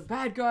 oh, he's a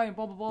bad guy and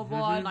blah, blah, blah,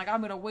 blah, and like, I'm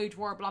going to wage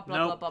war, blah,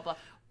 blah, blah, blah, blah.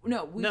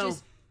 No,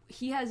 just...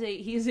 He has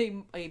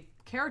a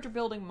character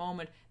building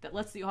moment that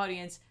lets the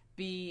audience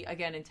be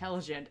again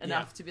intelligent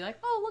enough to be like,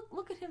 oh,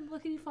 look at him,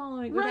 look at you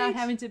following, without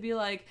having to be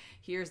like,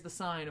 here's the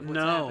sign of what's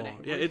happening.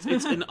 Yeah, it's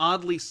an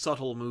oddly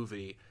subtle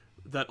movie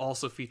that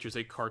also features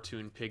a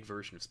cartoon pig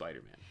version of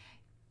Spider-Man.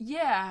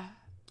 Yeah.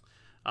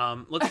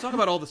 Let's talk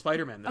about all the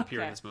Spider-Man that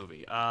appear in this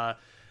movie.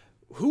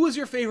 Who was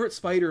your favorite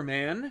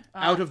Spider-Man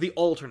out of the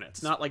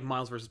alternates? Not like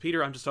Miles versus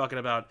Peter. I'm just talking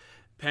about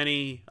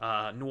Penny,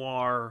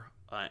 Noir,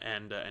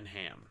 and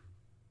Ham.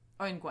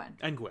 Oh, and Gwen.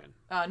 And Gwen.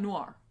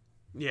 Noir.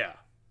 Yeah.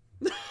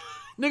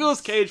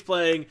 Nicolas Cage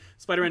playing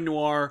Spider-Man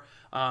Noir.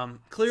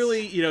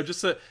 Clearly, you know,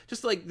 just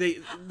like they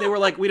were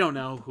like, we don't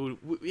know who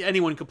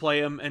anyone could play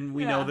him, and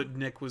we know that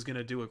Nick was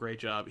gonna do a great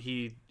job.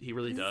 He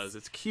really does.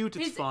 It's cute.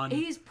 It's fun.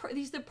 He's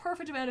the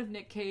perfect amount of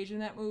Nick Cage in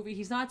that movie.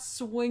 He's not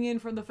swinging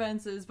from the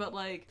fences, but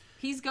like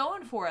he's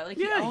going for it. Like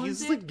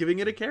he's like giving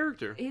it a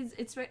character.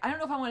 It's I don't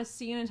know if I want to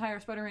see an entire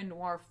Spider-Man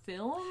Noir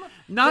film.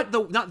 Not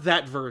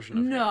that version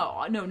of him.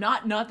 No,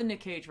 not the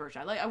Nick Cage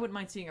version. I wouldn't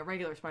mind seeing a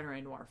regular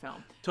Spider-Man Noir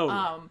film.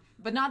 Totally.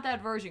 But not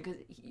that version, because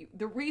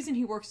the reason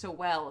he works so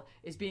well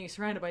is being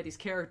surrounded by these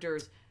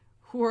characters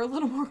who are a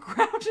little more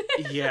grounded.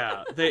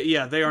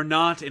 They are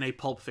not in a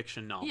Pulp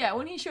Fiction novel. Yeah,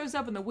 when he shows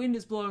up and the wind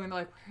is blowing and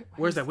they're like,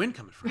 where's that wind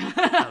coming from?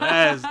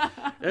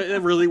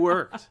 It really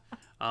worked.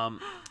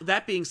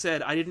 That being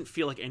said, I didn't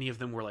feel like any of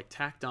them were like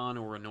tacked on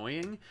or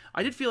annoying.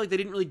 I did feel like they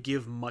didn't really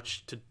give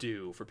much to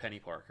do for Penny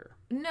Parker.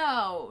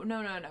 No.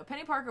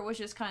 Penny Parker was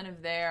just kind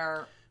of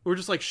there. We're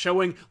just like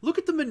showing, look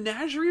at the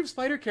menagerie of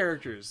spider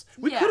characters.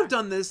 We Yeah. could have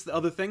done this, the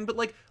other thing, but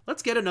like,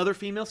 let's get another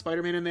female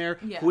Spider-Man in there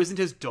who isn't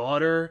his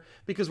daughter,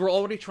 because we're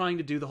already trying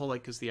to do the whole,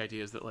 like, because the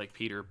idea is that like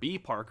Peter B.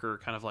 Parker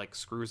kind of like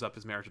screws up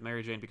his marriage with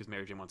Mary Jane because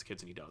Mary Jane wants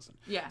kids and he doesn't.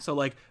 Yeah. So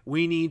like,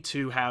 we need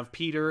to have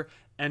Peter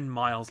and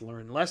Miles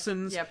learn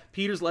lessons. Yep.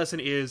 Peter's lesson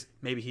is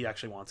maybe he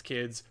actually wants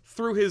kids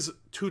through his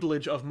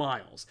tutelage of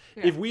Miles.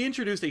 Yeah. If we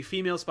introduced a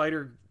female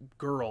Spider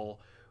Girl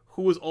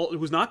who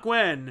was not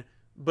Gwen,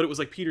 but it was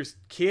like Peter's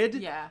kid,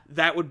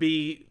 it would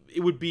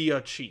be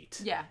a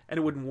cheat. Yeah. And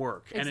it wouldn't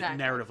work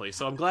Exactly. narratively.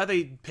 So I'm glad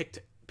they picked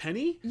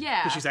Penny.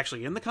 Yeah. Because she's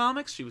actually in the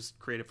comics. She was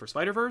created for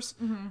Spider-Verse,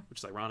 which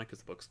is ironic because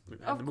the books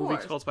and the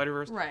movie's called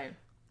Spider-Verse. Right.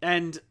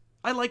 And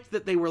I liked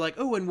that they were like,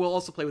 oh, and we'll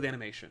also play with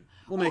animation.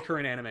 We'll make her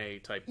an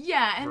anime type.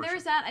 Yeah, and version.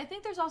 there's that. I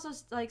think there's also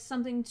like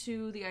something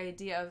to the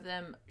idea of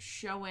them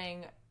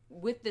showing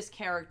with this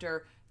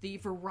character the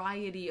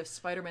variety of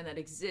Spider-Man that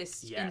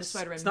exists in the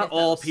Spider-Man It's not mythos.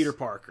 all Peter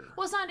Parker.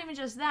 Well, it's not even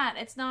just that.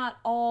 It's not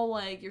all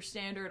like your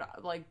standard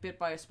like bit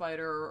by a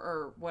spider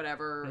or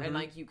whatever, and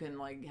like you can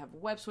like have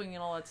web swinging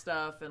and all that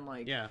stuff, and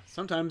like Yeah,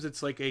 sometimes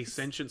it's like a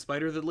sentient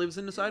spider that lives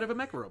inside of a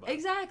mecha robot.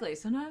 exactly.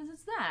 Sometimes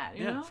it's that.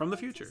 You know? from the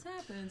That future. just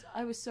happens.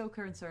 I was so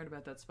concerned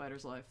about that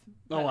spider's life.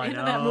 Oh, at I the end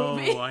know. of that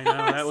movie. I know.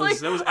 That was like,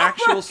 that was oh my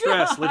actual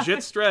stress, God.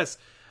 legit stress.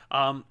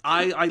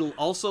 I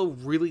also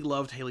really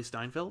loved Haley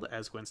Steinfeld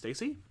as Gwen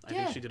Stacy. I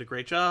think she did a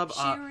great job.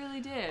 She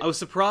really did. I was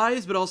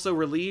surprised, but also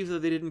relieved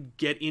that they didn't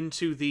get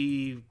into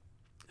the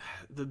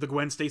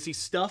Gwen Stacy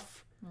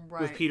stuff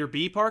with Peter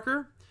B.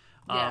 Parker.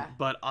 Yeah.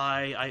 But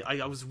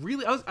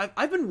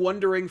I've been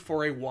wondering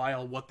for a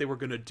while what they were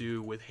going to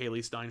do with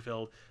Haley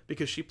Steinfeld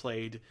because she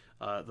played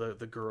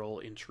the girl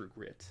in True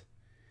Grit.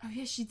 Oh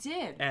yeah, she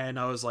did. And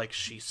I was like,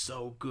 she's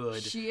so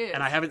good. She is.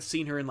 And I haven't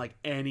seen her in like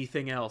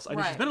anything else. I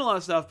know she's Right. been in a lot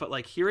of stuff, but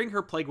like hearing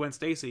her play Gwen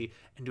Stacy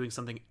and doing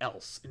something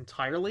else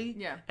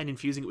entirely, and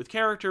infusing it with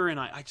character, and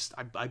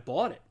I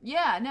bought it.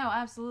 Yeah, no,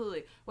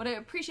 absolutely. What I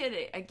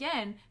appreciated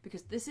again,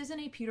 because this isn't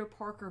a Peter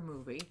Parker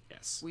movie.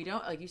 Yes. We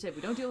don't, like you said,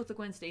 we don't deal with the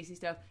Gwen Stacy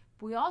stuff.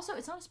 But we also,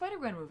 it's not a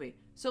Spider-Gwen movie.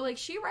 So like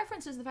she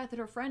references the fact that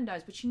her friend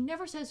dies, but she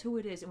never says who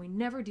it is, and we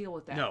never deal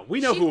with that. No,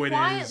 we know who it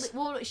is.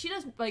 Well, she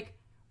does like.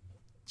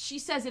 She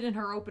says it in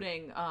her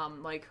opening, all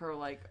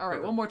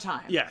right, one more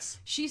time. Yes.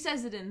 She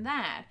says it in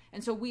that,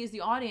 and so we as the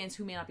audience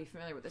who may not be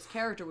familiar with this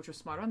character, which was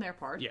smart on their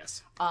part,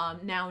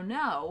 now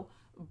know,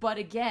 but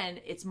again,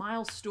 it's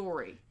Miles'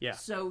 story. Yeah.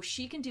 So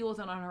she can deal with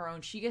it on her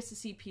own. She gets to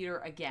see Peter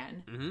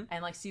again,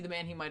 and like see the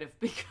man he might have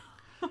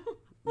become.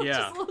 Which is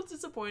a little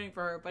disappointing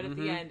for her, but at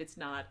the end, it's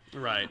not.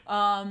 Right.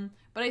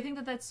 But I think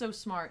that that's so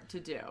smart to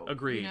do.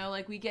 Agreed. You know,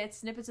 like we get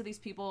snippets of these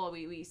people,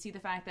 we see the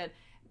fact that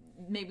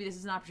maybe this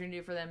is an opportunity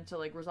for them to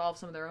like resolve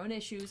some of their own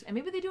issues, and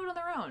maybe they do it on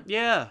their own.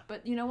 Yeah.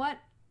 But you know what?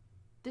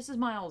 This is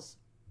Miles'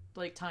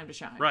 like time to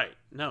shine. Right.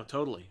 No,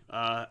 totally.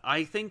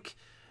 I think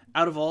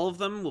out of all of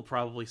them, we'll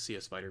probably see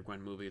a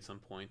Spider-Gwen movie at some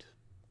point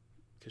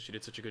because she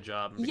did such a good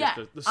job. And Yeah,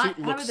 the suit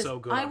looks so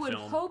good I on would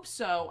film. hope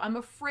so. I'm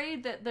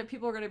afraid that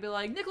people are going to be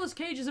like, Nicolas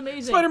Cage is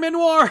amazing. Spider-Man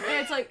Noir. And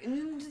it's like,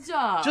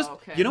 just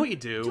okay. You know what you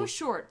do? Do a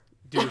short.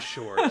 Do a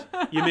short.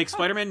 You make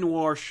Spider-Man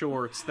Noir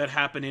shorts that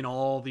happen in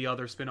all the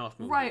other spin-off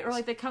movies. Right, or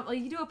like they come, like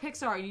you do a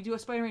Pixar, and you do a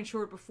Spider-Man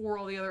short before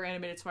all the other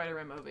animated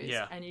Spider-Man movies.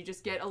 Yeah. And you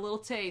just get a little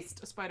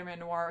taste of Spider-Man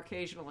Noir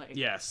occasionally.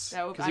 Yes.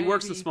 Because Because he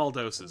works in small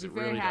doses. I'd It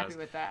be really very happy does.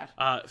 with that.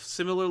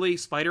 Similarly,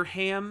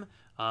 Spider-Ham.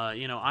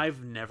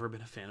 I've never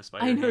been a fan of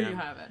Spider-Man. I know you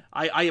haven't.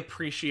 I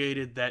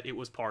appreciated that it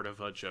was part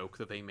of a joke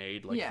that they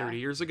made like 30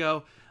 years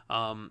ago.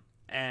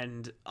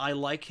 And I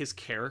like his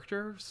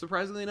character,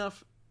 surprisingly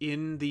enough,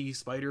 in the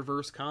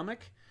Spider-Verse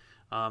comic.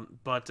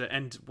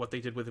 And what they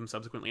did with him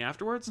subsequently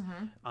afterwards.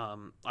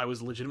 I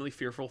was legitimately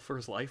fearful for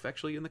his life,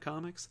 actually, in the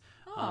comics.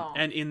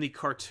 And in the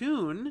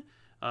cartoon,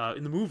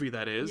 in the movie,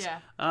 that is,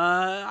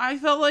 I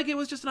felt like it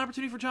was just an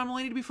opportunity for John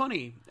Mulaney to be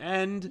funny.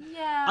 And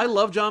I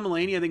love John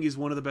Mulaney. I think he's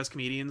one of the best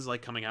comedians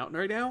like coming out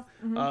right now.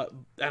 And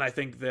I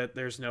think that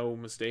there's no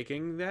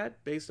mistaking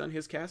that based on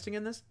his casting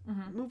in this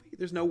movie.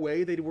 There's no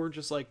way they weren't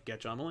just like,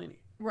 get John Mulaney.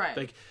 Right.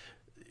 Like,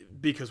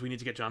 because we need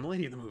to get John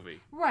Mulaney in the movie.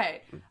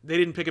 Right. They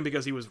didn't pick him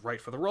because he was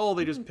right for the role.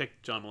 They just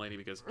picked John Mulaney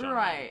because John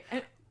Right.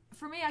 And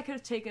for me, I could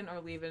have taken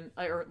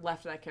or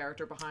left that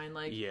character behind.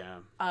 Like, they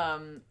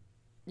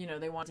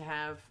want to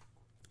have...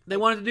 They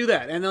wanted to do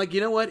that. And like, you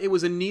know what? It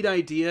was a neat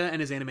idea,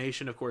 and his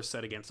animation, of course,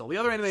 set against all the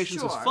other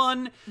animations, was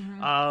fun.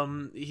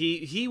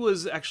 He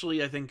was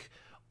actually, I think,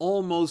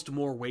 almost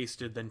more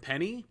wasted than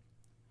Penny.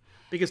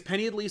 Because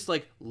Penny at least,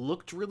 like,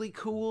 looked really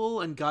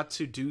cool and got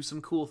to do some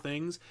cool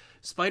things.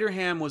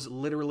 Spider-Ham was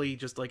literally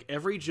just, like,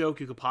 every joke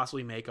you could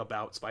possibly make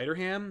about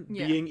Spider-Ham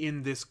being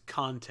in this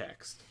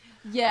context.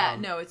 Yeah,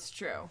 no, it's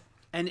true.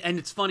 And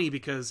it's funny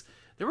because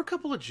there were a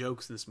couple of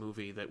jokes in this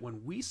movie that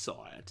when we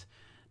saw it,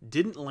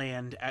 didn't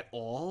land at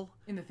all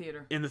In the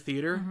theater.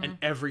 and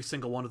every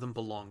single one of them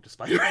belonged to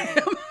Spider-Man.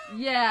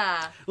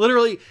 Yeah.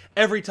 Literally,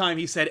 every time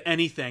he said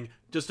anything,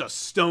 just a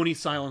stony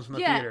silence from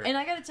the theater. And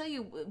I gotta tell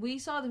you, we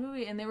saw the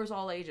movie and there was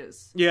all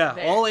ages. Yeah,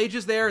 there. all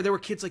ages there. There were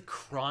kids like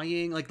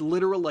crying, like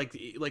literal, like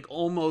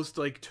almost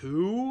like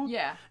 2.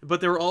 Yeah.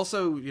 But there were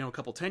also, you know, a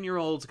couple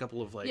 10-year-olds, a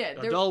couple of like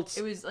adults.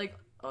 It was like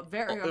a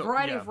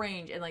variety of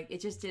range, and like it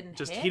just didn't.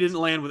 He didn't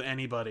land with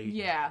anybody.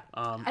 Yeah.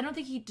 I don't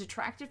think he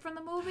detracted from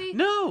the movie.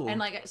 No. And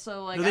like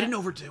so, like no, they didn't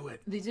overdo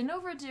it. They didn't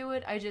overdo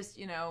it. I just,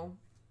 you know,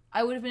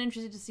 I would have been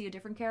interested to see a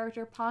different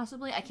character,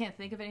 possibly. I can't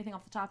think of anything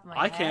off the top of my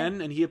head. I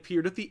can, and he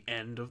appeared at the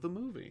end of the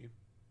movie.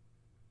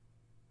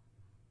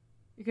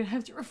 You're gonna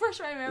have to refresh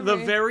my memory. The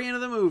very end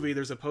of the movie,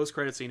 there's a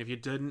post-credit scene. If you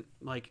didn't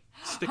like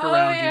stick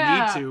around,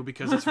 you need to,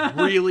 because it's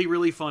really,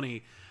 really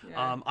funny.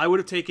 Yeah. I would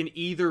have taken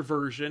either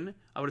version.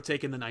 I would have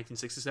taken the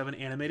 1967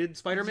 animated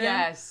Spider-Man,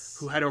 Yes.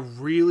 who had a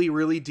really,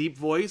 really deep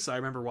voice. I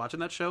remember watching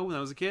that show when I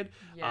was a kid.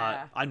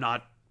 Yeah. I'm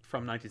not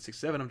from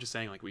 1967. I'm just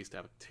saying, like, we used to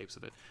have tapes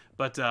of it.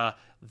 But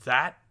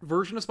that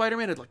version of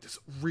Spider-Man had like this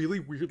really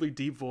weirdly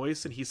deep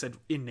voice, and he said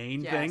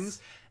inane things.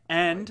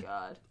 And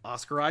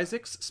Oscar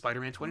Isaac's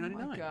Spider-Man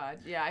 2099. Oh my god.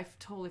 Yeah, I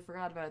totally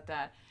forgot about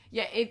that.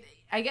 Yeah,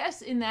 I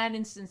guess in that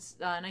instance,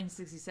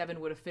 1967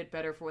 would have fit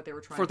better for what they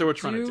were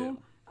trying to do.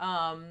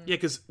 Yeah,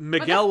 because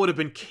Miguel would have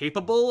been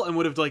capable and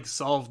would have like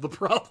solved the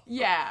problem.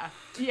 Yeah.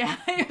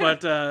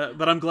 but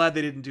I'm glad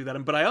they didn't do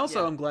that. But I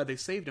also am glad they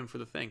saved him for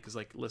the thing, because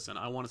like, listen,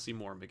 I want to see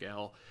more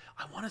Miguel.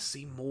 I want to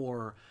see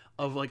more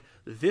of like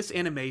this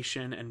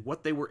animation and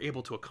what they were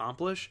able to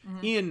accomplish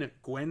in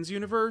Gwen's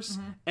universe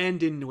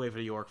and in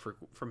Nueva York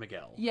for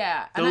Miguel.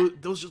 Yeah,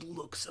 those just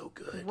look so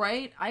good,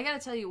 right? I gotta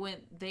tell you, when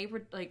they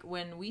were like,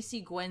 when we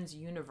see Gwen's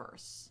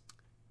universe,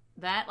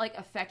 that like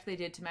effect they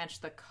did to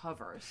match the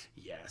covers,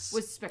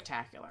 was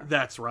spectacular.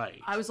 That's right.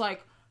 I was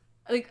like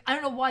I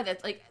don't know why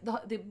that's like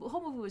the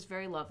whole movie was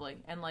very lovely,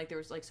 and like there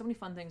was like so many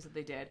fun things that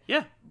they did.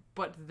 Yeah.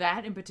 But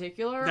that in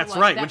particular, that's like,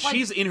 right. That, when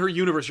she's in her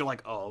universe, you're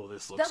like, oh,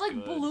 this looks that like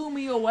good. blew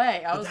me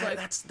away. I was like,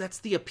 that's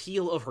the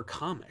appeal of her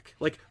comic.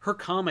 Like her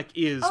comic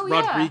is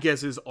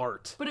Rodriguez's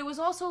art. But it was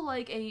also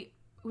like it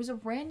was a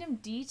random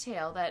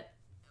detail that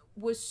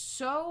was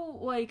so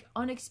like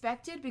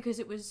unexpected, because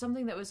it was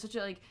something that was such a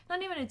like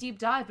not even a deep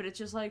dive, but it's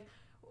just like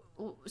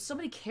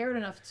somebody cared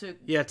enough to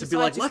be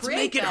like, let's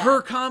make it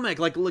her comic,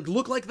 like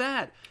look like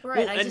that,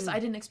 right? Well, I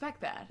didn't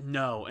expect that.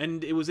 No,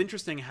 and it was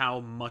interesting how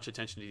much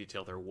attention to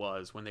detail there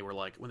was when they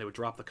would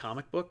drop the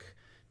comic book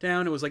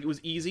down. It was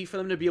easy for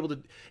them to be able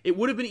to. It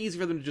would have been easy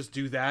for them to just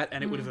do that,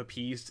 and it would have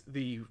appeased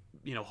the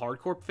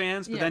hardcore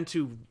fans. But then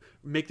to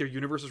make their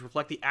universes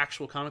reflect the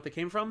actual comic they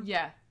came from,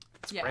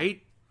 it's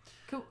great.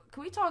 Can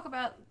we talk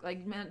about,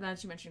 like, now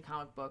that you mentioned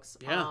comic books?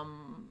 Yeah.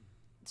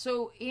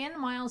 So in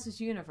Miles'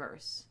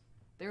 universe,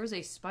 there was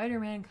a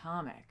Spider-Man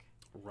comic.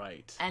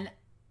 Right. And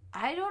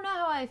I don't know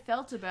how I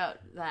felt about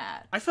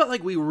that. I felt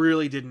like we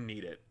really didn't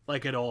need it,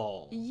 like, at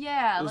all.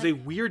 Yeah. It was a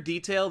weird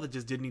detail that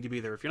just didn't need to be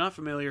there. If you're not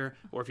familiar,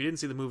 or if you didn't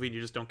see the movie and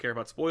you just don't care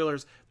about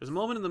spoilers, there's a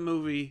moment in the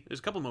movie, there's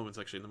a couple moments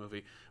actually in the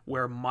movie,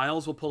 where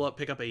Miles will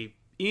pick up a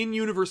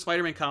in-universe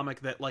Spider-Man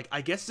comic that, like,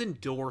 I guess is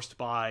endorsed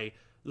by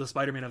the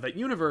Spider-Man of that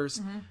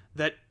universe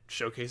that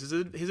showcases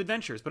his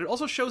adventures. But it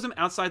also shows him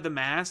outside the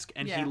mask,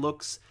 and he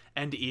looks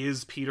and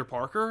is Peter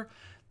Parker.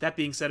 That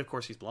being said, of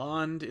course, he's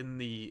blonde in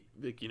the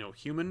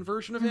human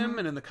version of him,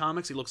 and in the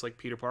comics, he looks like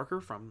Peter Parker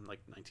from like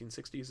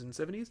 1960s and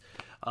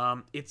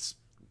 70s. It's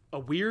a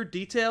weird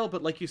detail,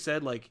 but like you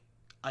said, like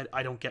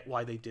I don't get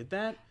why they did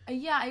that.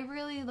 Yeah, I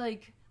really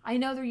like. I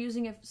know they're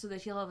using it so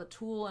that he'll have a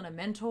tool and a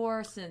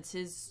mentor, since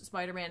his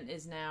Spider-Man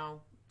is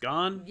now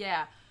gone.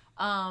 Yeah,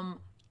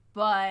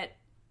 but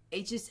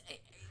it just.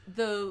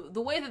 The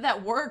way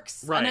that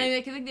works, right? And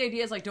I think the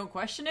idea is like, don't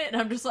question it,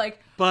 and I'm just like,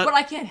 but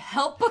I can't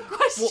help but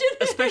question it,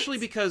 especially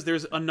because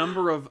there's a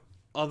number of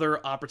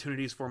other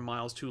opportunities for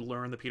Miles to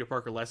learn the Peter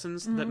Parker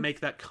lessons that make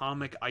that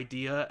comic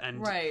idea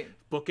and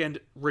bookend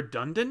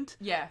redundant.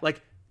 Yeah,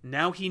 like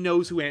now he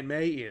knows who Aunt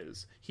May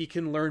is. He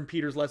can learn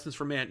Peter's lessons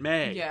from Aunt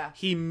May. Yeah,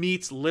 he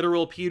meets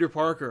literal Peter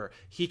Parker.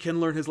 He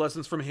can learn his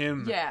lessons from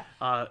him. Yeah,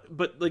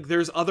 but like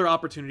there's other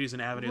opportunities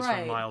and avenues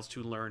for Miles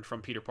to learn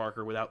from Peter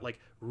Parker without like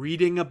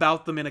reading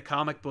about them in a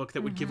comic book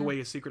that would give away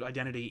his secret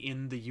identity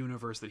in the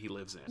universe that he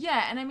lives in.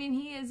 Yeah, and I mean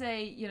he is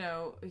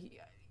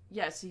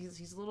yes,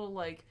 he's a little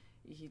like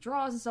he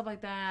draws and stuff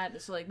like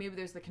that, so like maybe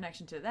there's the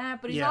connection to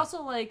that, but he's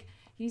also like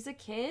he's a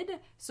kid,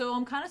 so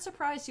I'm kind of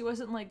surprised he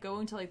wasn't like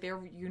going to like their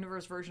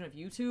universe version of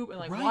YouTube and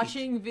like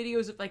watching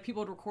videos of like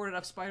people had recorded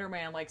of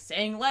Spider-Man like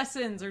saying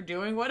lessons or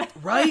doing whatever.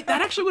 Right,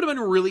 that actually would have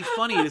been really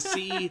funny to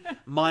see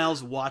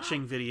Miles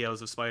watching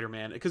videos of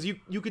Spider-Man, because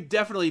you could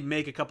definitely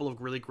make a couple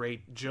of really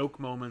great joke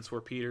moments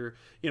where Peter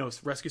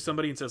rescues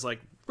somebody and says like,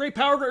 great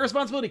power, great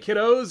responsibility,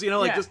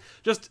 kiddos,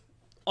 just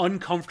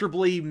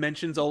uncomfortably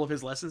mentions all of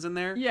his lessons in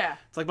there. Yeah.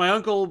 It's like my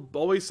uncle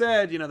always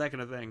said, that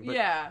kind of thing. But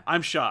yeah.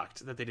 I'm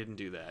shocked that they didn't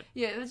do that.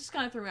 Yeah, that just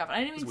kind of threw me off.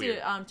 I didn't mean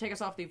to take us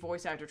off the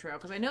voice actor trail,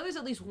 because I know there's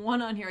at least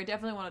one on here I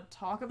definitely want to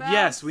talk about.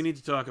 Yes, we need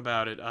to talk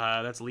about it.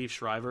 That's Liev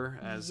Schreiber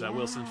as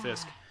Wilson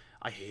Fisk.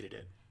 I hated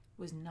it.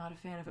 Was not a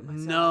fan of it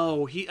myself.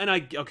 No,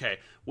 okay.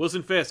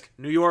 Wilson Fisk,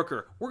 New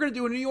Yorker. We're gonna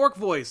do a New York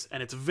voice,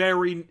 and it's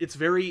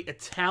very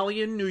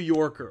Italian New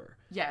Yorker.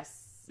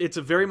 Yes. It's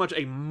a very much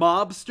a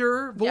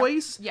mobster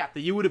voice Yep.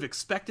 that you would have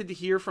expected to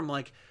hear from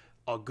like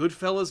a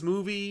Goodfellas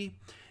movie,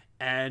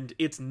 and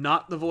it's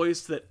not the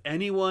voice that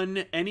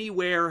anyone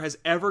anywhere has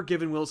ever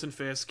given Wilson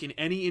Fisk in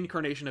any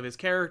incarnation of his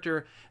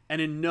character, and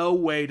in no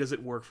way does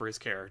it work for his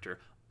character.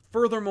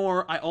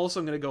 Furthermore, I also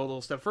am going to go a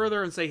little step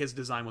further and say his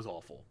design was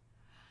awful.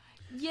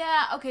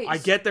 Yeah, okay. I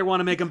get they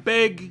want to make him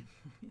big.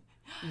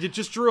 You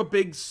just drew a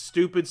big,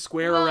 stupid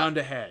square around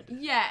a head.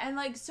 Yeah, and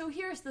like, so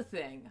here's the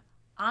thing.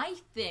 I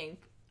think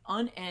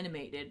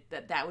unanimated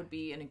that would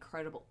be an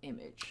incredible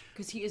image,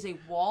 because he is a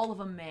wall of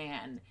a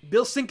man.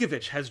 Bill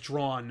Sienkiewicz has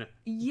drawn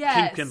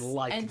Kingpin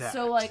like and that.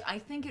 so like I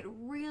think it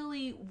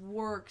really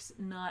works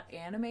not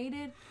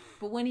animated,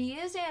 but when he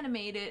is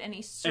animated and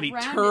he's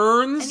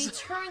surrounded, and he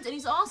turns and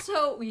he's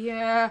also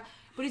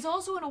but he's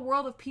also in a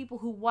world of people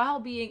who, while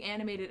being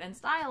animated and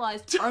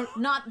stylized, are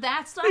not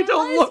that stylized. They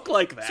don't look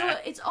like that. So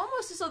it's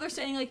almost as though they're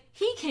saying, like,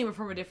 he came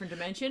from a different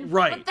dimension.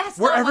 Right. But that's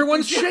where not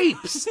everyone's what they're doing.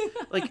 shapes.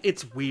 Like,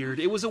 it's weird.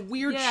 It was a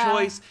weird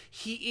choice.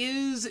 He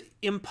is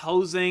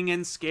imposing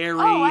and scary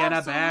and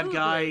a bad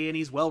guy, and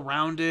he's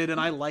well-rounded,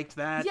 and I liked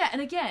that. Yeah, and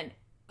again,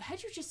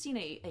 had you just seen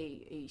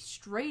a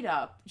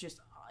straight-up, just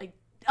like,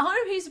 on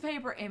a piece of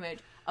paper image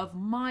of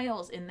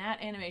Miles in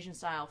that animation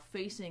style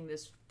facing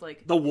this,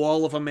 like... The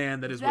wall of a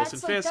man that is Wilson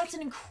Fisk. That's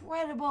an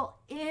incredible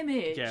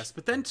image. Yes,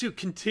 but then to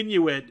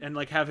continue it and,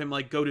 like, have him,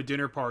 like, go to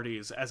dinner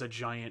parties as a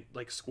giant,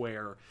 like,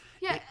 square...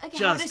 Yeah, like,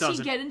 how does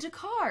he get into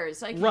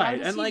cars? Like, right, how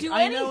does and like he do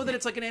I anything? know that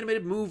it's like an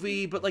animated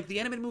movie, but like the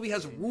animated movie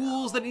has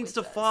rules that it needs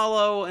to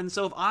follow, and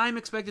so if I'm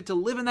expected to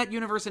live in that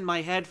universe in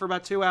my head for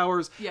about 2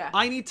 hours,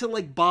 I need to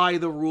like buy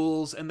the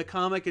rules, and the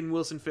comic and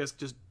Wilson Fisk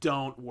just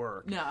don't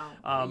work. No,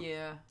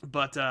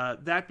 But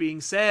that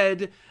being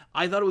said,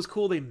 I thought it was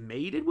cool they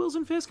made it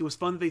Wilson Fisk. It was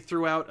fun that they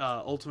threw out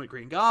Ultimate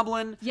Green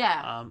Goblin.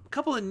 Yeah. A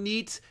couple of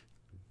neat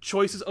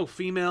choices.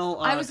 female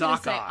I was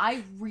Doc gonna say, Ock.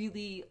 I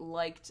really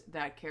liked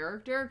that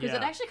character, because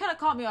it Yeah. actually kind of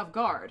caught me off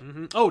guard.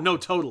 Mm-hmm. Oh, no,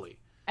 totally.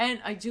 And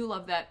I do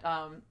love that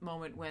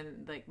moment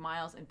when like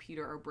Miles and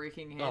Peter are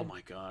breaking him. Oh my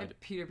god. And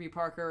Peter B.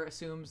 Parker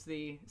assumes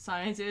the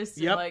scientist,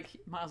 Yep. and like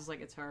Miles is like,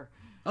 it's her.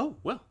 Oh,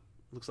 well,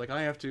 looks like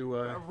I have to...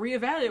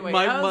 reevaluate.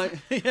 I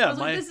was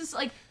like, this is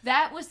like,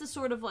 that was the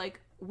sort of like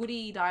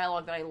witty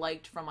dialogue that I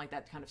liked from like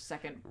that kind of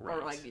second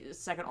or like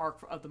second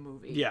arc of the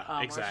movie. Yeah,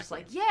 where exactly. it's just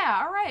like,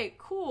 yeah, all right,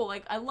 cool.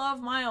 Like, I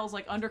love Miles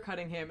like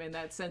undercutting him in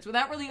that sense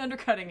without really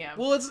undercutting him.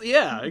 Well,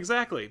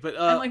 exactly. But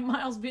and like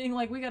Miles being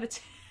like, we gotta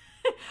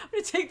I'm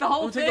gonna take the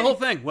whole thing. Take the whole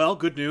thing. Well,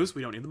 good news.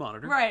 We don't need the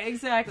monitor. Right,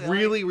 exactly.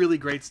 Really, really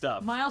great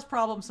stuff. Miles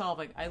problem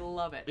solving. I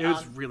love it. It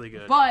was really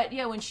good. But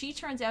yeah, when she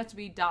turns out to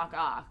be Doc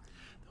Ock,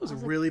 that was a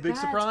really big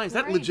surprise.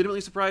 That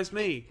legitimately surprised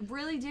me. It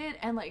really did.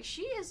 And like,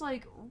 she is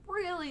like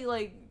really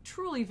like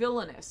truly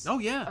villainous. Oh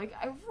yeah. Like,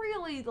 I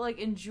really like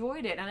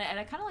enjoyed it, and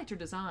I kind of liked her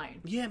design.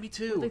 Yeah, me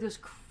too. Like those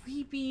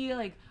creepy,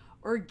 like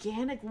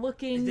organic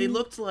looking. They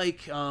looked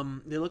like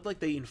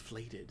they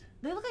inflated.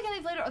 They look like they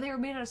inflated, or they were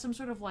made out of some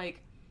sort of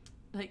like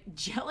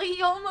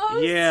jelly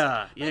almost.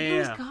 Yeah, It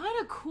was kind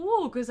of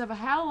cool because of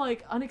how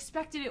like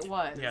unexpected it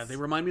was. Yeah, they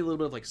remind me a little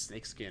bit of like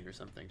snakeskin or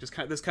something. Just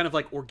this kind of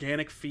like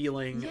organic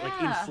feeling, like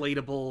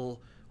inflatable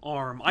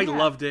arm. I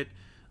loved it.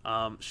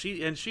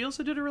 She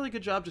also did a really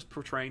good job just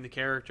portraying the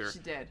character. She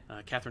did.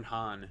 Catherine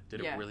Hahn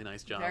did a really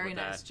nice job. Very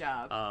nice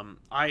job.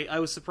 I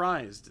was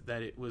surprised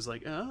that it was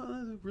like,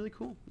 oh, really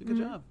cool, good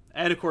job.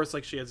 And of course,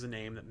 like she has a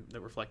name that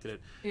reflected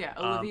it. Yeah,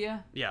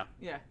 Olivia. Yeah.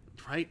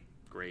 Right.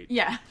 Great.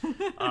 Yeah.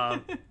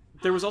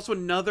 There was also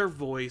another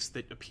voice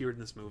that appeared in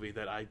this movie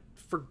that I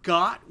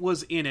forgot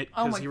was in it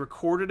because he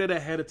recorded it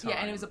ahead of time. Yeah,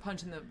 and it was a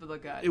punch in the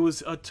gut. It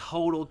was a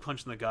total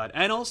punch in the gut.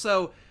 And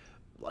also,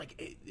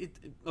 like,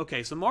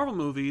 okay, so Marvel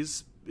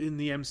movies, in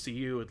the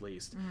MCU at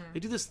least, they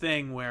do this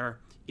thing where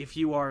if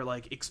you are,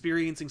 like,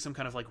 experiencing some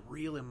kind of, like,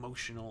 real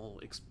emotional,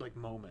 like,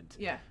 moment,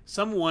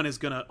 someone is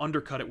going to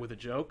undercut it with a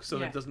joke so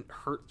that it doesn't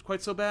hurt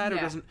quite so bad or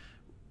doesn't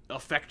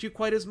affect you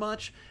quite as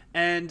much.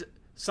 And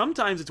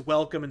sometimes it's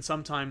welcome, and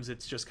sometimes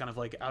it's just kind of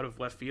like out of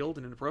left field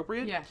and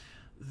inappropriate. Yeah.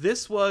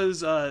 This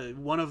was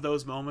one of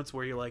those moments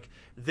where you're like,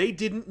 they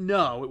didn't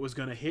know it was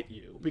going to hit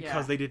you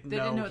because they didn't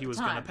know he was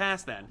going to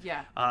pass then.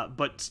 Yeah.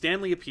 But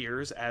Stanley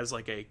appears as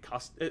like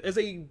as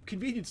a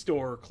convenience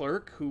store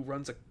clerk who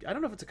runs I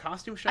don't know if it's a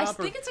costume shop. I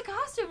think it's a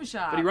costume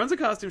shop. But he runs a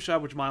costume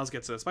shop, which Miles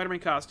gets a Spider-Man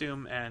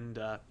costume, and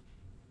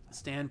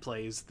Stan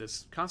plays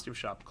this costume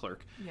shop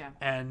clerk. Yeah.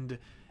 And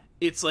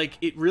it's like,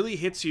 it really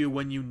hits you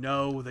when you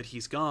know that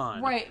he's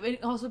gone. Right, and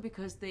also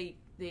because they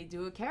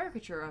do a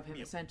caricature of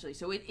him, essentially.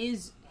 So it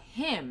is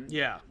him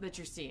that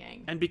you're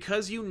seeing. And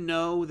because you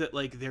know that,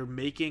 like, they're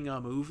making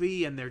a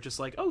movie and they're just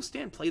like, oh,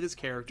 Stan, play this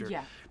character.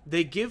 Yeah.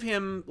 They give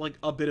him, like,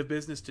 a bit of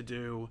business to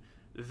do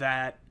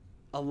that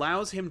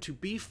allows him to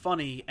be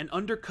funny and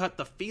undercut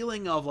the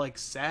feeling of, like,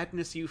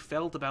 sadness you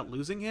felt about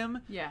losing him.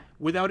 Yeah.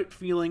 Without it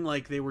feeling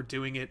like they were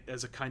doing it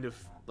as a kind of,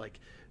 like,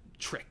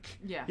 trick.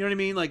 Yeah. You know what I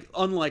mean? Like,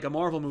 unlike a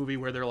Marvel movie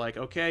where they're like,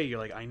 okay, you're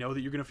like, I know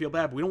that you're going to feel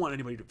bad, but we don't want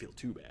anybody to feel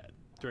too bad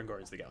during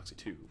Guardians of the Galaxy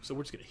 2, so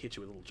we're just going to hit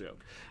you with a little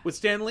joke. With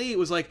Stan Lee, it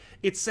was like,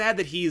 it's sad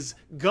that he's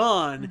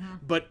gone,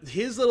 but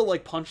his little,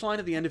 like, punchline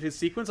at the end of his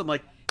sequence, I'm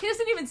like, He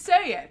doesn't even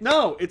say it.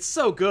 no, it's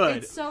so good.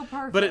 It's so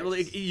perfect. But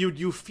like,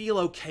 you feel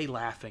okay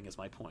laughing is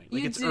my point.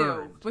 Like, You it's do,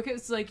 earned.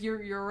 because like you're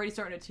already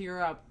starting to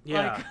tear up.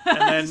 Yeah, Like,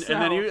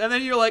 and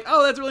then you're like,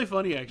 oh, that's really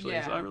funny actually.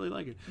 Yeah. So I really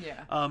like it.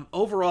 Yeah.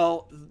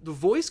 Overall, the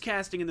voice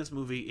casting in this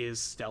movie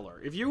is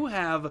stellar. If you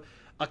have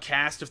a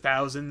cast of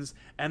thousands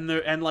and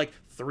like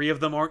 3 of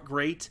them aren't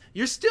great,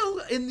 you're still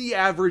in the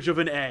average of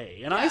an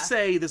A. And I Yeah.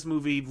 say this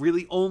movie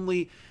really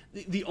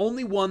the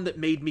only one that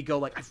made me go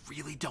like, I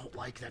really don't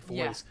like that voice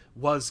Yeah.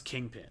 was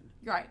Kingpin.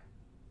 Right.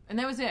 And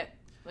that was it.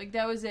 Like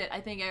that was it. I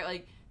think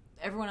like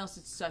everyone else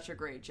did such a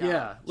great job.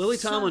 Yeah, Lily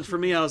Such Tomlin a- for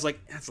me, I was like,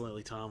 that's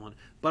Lily Tomlin,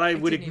 but I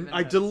didn't even I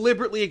notice.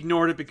 deliberately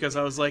ignored it because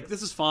I was like,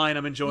 this is fine,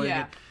 I'm enjoying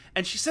Yeah. it.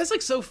 And she says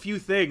like so few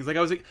things. Like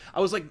I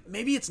was like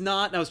maybe it's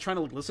not. And I was trying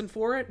to like, listen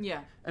for it.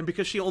 Yeah. And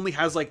because she only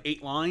has like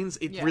 8 lines,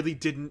 it Yeah. really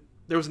didn't.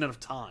 There wasn't enough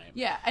time.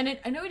 Yeah, and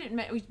I know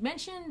we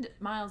mentioned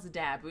Miles the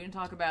Dad, but we didn't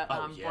talk about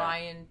yeah.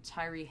 Brian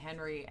Tyree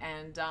Henry,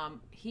 and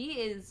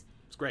he's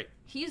It's great.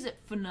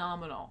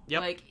 phenomenal.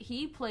 Yep. Like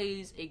he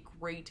plays a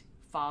great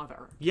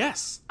father.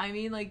 Yes. I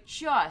mean, like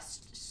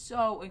just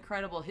so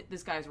incredible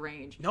this guy's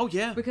range. No.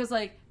 Yeah. Because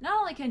like not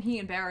only can he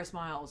embarrass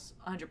Miles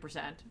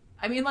 100%.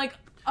 I mean, like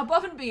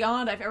above and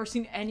beyond I've ever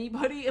seen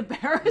anybody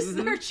embarrass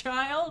their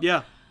child.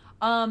 Yeah.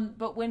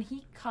 But when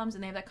he comes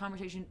and they have that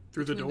conversation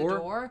Through the between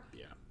door?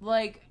 Yeah.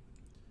 like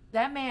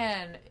that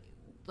man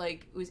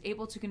like was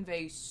able to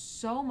convey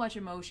so much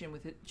emotion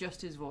with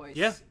just his voice.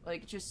 Yeah.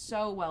 Like just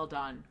so well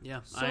done.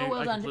 Yeah, So I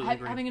well done. completely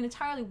agree. Having an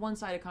entirely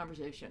one-sided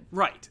conversation.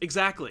 Right.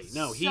 Exactly.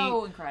 No.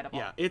 So incredible.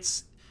 Yeah.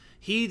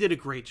 He did a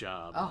great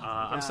job. Oh, my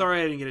I'm God. sorry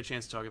I didn't get a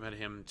chance to talk about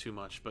him too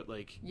much, but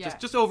like Yeah.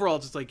 just overall,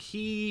 just like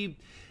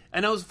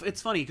and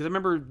it's funny because I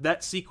remember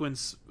that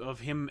sequence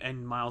of him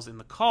and Miles in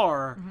the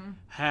car Mm-hmm.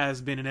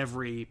 has been in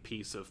every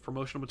piece of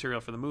promotional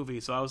material for the movie.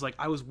 So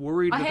I was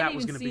worried I that hadn't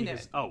was even going to be seen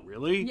his. it. Oh,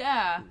 really?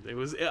 Yeah.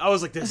 I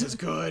was like, this is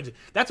good.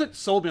 That's what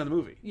sold me on the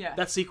movie. Yeah.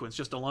 That sequence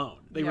just alone.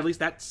 They Yeah. released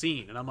that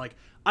scene, and I'm like,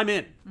 I'm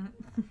in.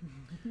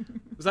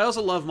 Because I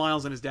also love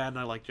Miles and his dad, and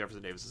I like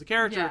Jefferson Davis as a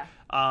character.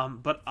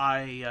 But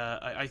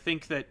I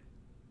think that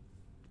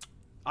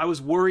I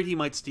was worried he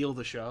might steal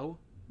the show,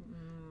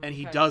 and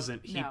he okay.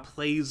 doesn't. He No.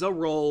 plays a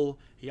role,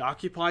 he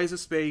occupies a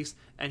space,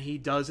 and he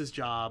does his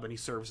job, and he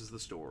services the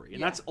story. And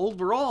Yeah. that's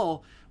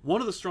overall one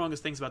of the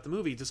strongest things about the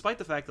movie, despite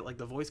the fact that like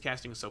the voice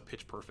casting is so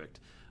pitch perfect.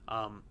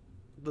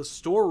 The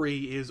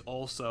story is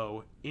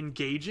also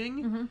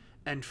engaging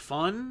and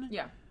fun,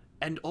 Yeah.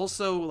 and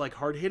also like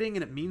hard hitting,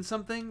 and it means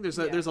something. There's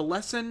Yeah. a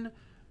lesson,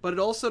 but it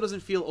also doesn't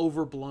feel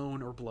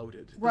overblown or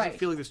bloated. It doesn't Right.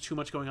 feel like there's too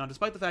much going on,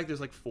 despite the fact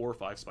there's like 4 or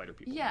 5 spider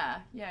people.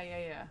 Yeah.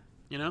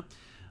 You know?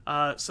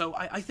 So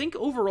I think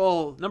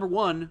overall, number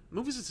one,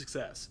 movie's a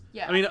success.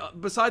 Yeah. I mean,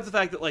 besides the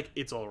fact that like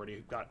it's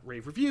already got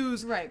rave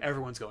reviews, Right.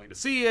 Everyone's going to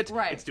see it,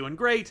 Right. It's doing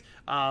great.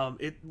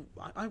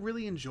 I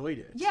really enjoyed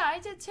it. Yeah, I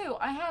did too.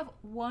 I have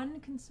one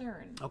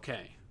concern.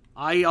 Okay.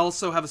 I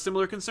also have a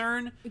similar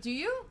concern. Do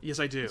you? Yes,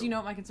 I do. Do you know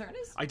what my concern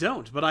is? I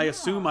don't, but I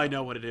assume I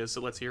know what it is.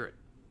 So let's hear it.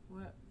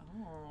 What?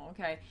 Oh,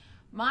 okay.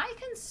 My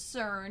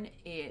concern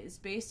is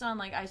based on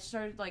like I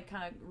started like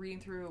kind of reading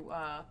through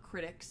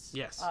critics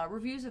Yes.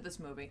 reviews of this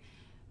movie.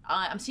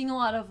 I'm seeing a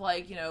lot of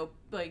like oh,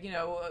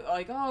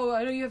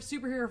 I know you have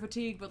superhero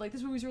fatigue, but like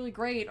this movie's really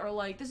great, or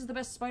like this is the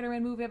best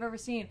Spider-Man movie I've ever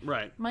seen.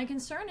 Right. My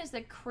concern is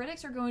that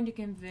critics are going to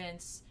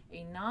convince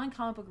a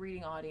non-comic book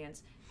reading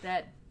audience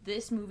that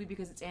this movie,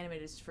 because it's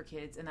animated, is for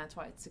kids, and that's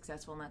why it's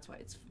successful, and that's why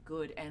it's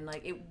good, and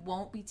like it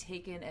won't be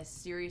taken as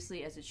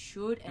seriously as it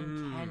should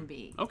and can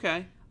be.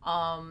 Okay.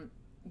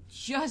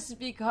 Just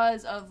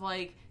because of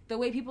like the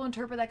way people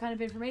interpret that kind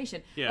of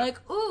information. Yeah. Like,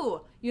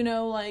 ooh,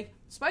 like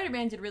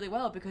Spider-Man did really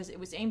well because it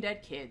was aimed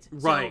at kids.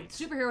 Right.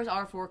 So superheroes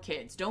are for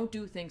kids. Don't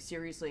do things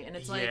seriously. And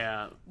it's like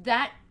Yeah.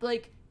 that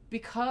like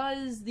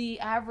because the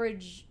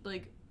average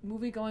like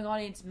movie going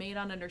audience may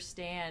not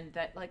understand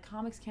that like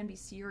comics can be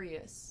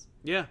serious.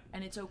 Yeah.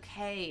 And it's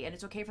okay. And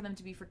it's okay for them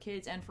to be for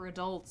kids and for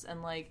adults,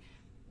 and like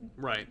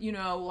Right.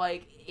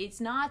 like it's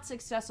not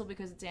successful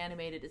because it's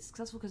animated. It's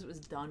successful because it was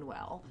done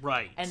well.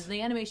 Right. And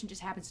the animation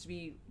just happens to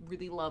be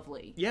really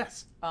lovely.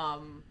 Yes.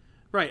 Um,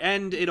 Right,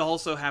 and it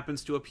also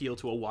happens to appeal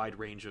to a wide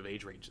range of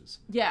age ranges.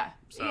 yeah.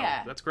 So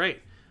yeah. that's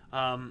great.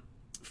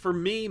 For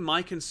me,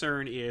 my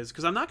concern is,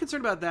 because I'm not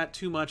concerned about that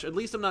too much, at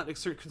least I'm not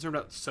concerned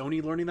about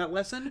Sony learning that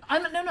lesson.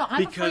 I'm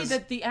afraid because-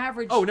 that the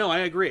average. Oh no, I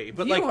agree.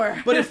 But Viewer.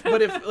 like,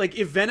 but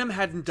if Venom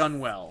hadn't done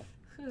well,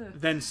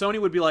 then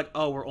Sony would be like,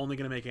 oh, we're only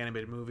going to make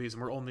animated movies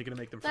and we're only going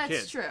to make them for That's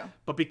kids. true.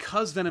 But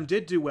because Venom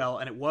did do well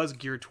and it was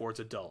geared towards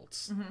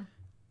adults,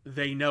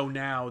 they know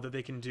now that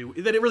they can do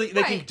that.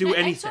 They can do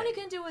anything. And Sony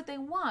can do what they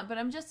want, but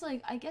I'm just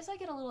like, I guess I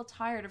get a little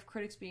tired of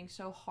critics being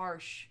so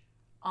harsh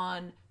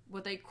on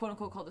what they quote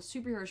unquote call the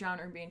superhero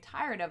genre and being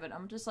tired of it.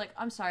 I'm just like,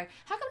 I'm sorry.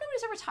 How come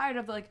nobody's ever tired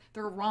of like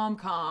the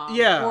rom-com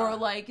or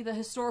like the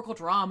historical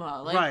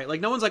drama? Like, right.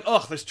 Like no one's like,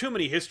 oh, there's too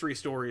many history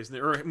stories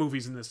or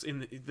movies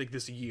in like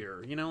this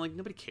year. You know, like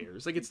nobody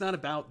cares. Like it's not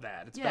about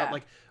that. It's about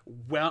like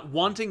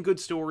wanting good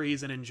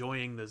stories and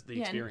enjoying the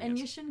experience. And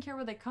you shouldn't care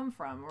where they come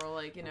from or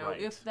like, you know,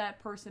 if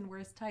that person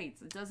wears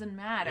tights, it doesn't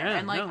matter. Yeah,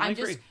 and like I I'm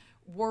agree. just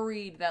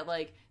worried that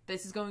like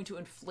this is going to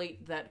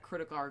inflate that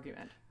critical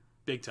argument.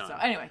 Big time. So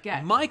anyway,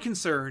 my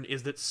concern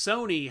is that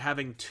Sony,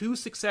 having 2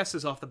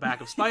 successes off the back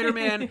of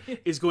Spider-Man,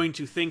 is going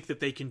to think that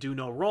they can do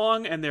no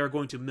wrong, and they're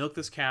going to milk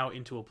this cow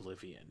into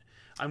oblivion.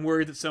 I'm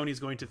worried that Sony's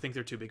going to think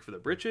they're too big for their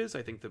britches.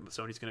 I think that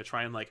Sony's going to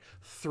try and like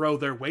throw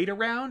their weight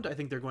around. I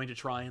think they're going to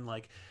try and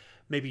like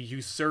maybe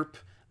usurp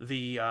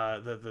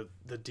the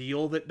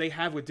deal that they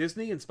have with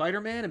Disney and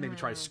Spider-Man, and maybe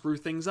try to screw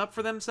things up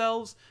for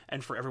themselves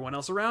and for everyone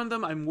else around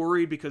them. I'm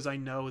worried because I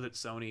know that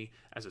Sony,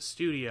 as a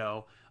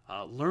studio,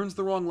 learns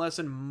the wrong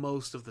lesson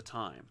most of the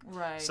time.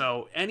 Right.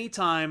 So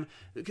anytime,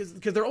 because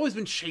they've always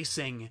been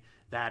chasing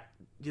that,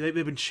 they've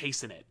been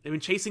chasing it. They've been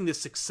chasing this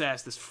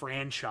success, this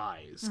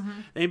franchise.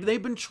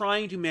 They've been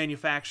trying to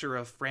manufacture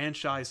a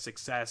franchise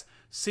success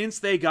since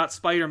they got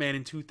Spider-Man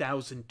in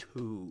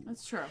 2002.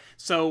 That's true.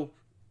 So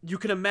you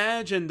can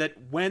imagine that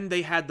when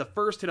they had the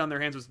first hit on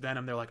their hands with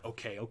Venom, they're like,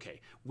 okay,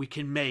 we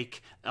can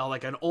make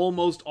like an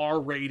almost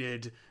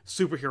R-rated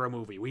superhero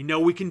movie. We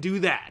know we can do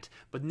that.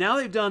 But now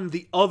they've done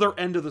the other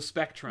end of the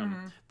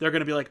spectrum. They're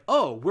going to be like,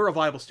 oh, we're a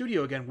viable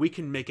studio again. We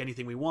can make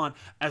anything we want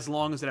as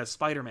long as it has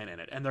Spider-Man in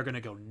it. And they're going to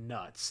go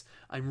nuts.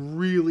 I'm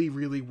really,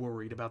 really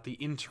worried about the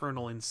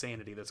internal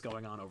insanity that's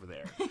going on over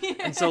there.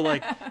 And so,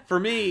 like, for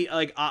me,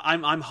 like,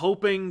 I'm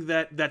hoping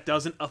that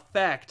doesn't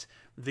affect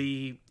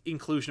the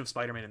inclusion of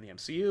Spider-Man in the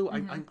MCU.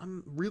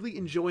 I'm really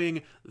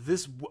enjoying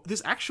this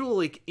actual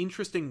like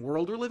interesting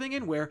world we're living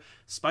in, where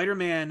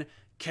Spider-Man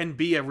can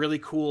be a really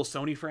cool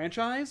Sony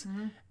franchise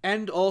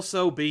and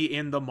also be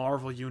in the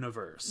Marvel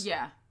universe.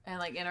 Yeah, and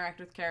like interact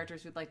with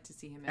characters we'd like to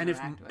see him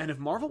interact with. And if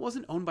Marvel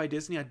wasn't owned by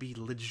Disney, I'd be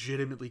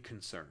legitimately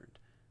concerned.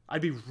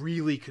 I'd be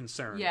really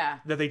concerned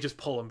that they just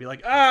pull and be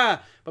like,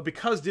 but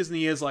because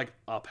Disney is like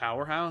a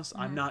powerhouse,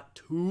 I'm not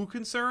too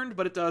concerned,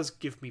 but it does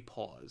give me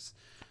pause.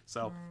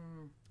 So,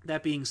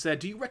 that being said,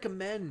 do you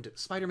recommend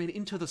Spider-Man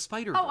Into the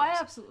Spider-Verse? Oh, I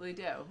absolutely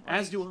do. Like,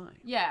 as do I.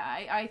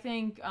 Yeah, I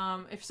think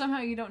if somehow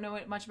you don't know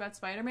much about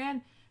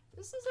Spider-Man,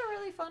 this is a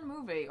really fun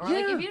movie. Or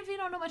like if you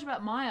don't know much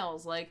about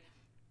Miles, like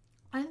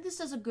I think this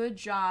does a good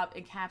job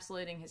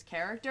encapsulating his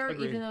character,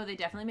 even though they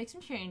definitely make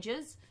some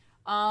changes.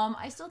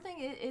 I still think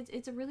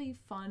it's a really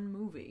fun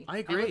movie. I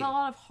agree. And with a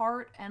lot of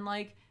heart and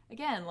like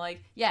again, like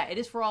it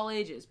is for all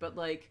ages, but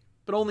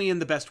only in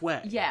the best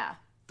way. Yeah.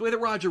 The way that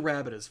Roger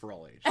Rabbit is for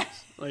all ages.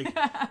 Like,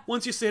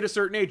 once you hit a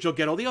certain age, you'll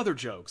get all the other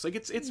jokes. Like,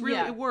 it's really,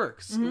 it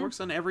works. It works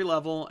on every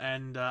level,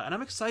 and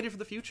I'm excited for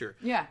the future.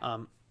 Yeah.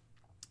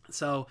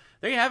 So,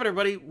 there you have it,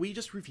 everybody. We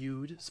just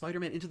reviewed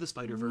Spider-Man Into the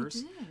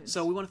Spider-Verse.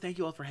 So, we want to thank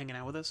you all for hanging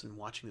out with us and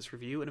watching this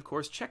review. And, of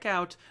course, check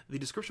out the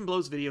description below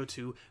this video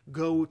to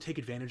go take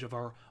advantage of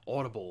our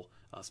Audible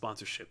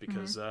sponsorship,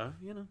 because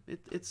you know,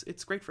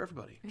 it's great for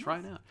everybody. Try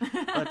it out.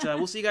 But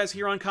we'll see you guys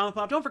here on Comic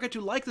Pop. Don't forget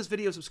to like this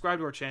video, subscribe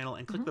to our channel,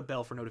 and click the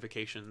bell for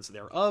notifications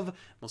thereof.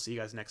 We'll see you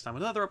guys next time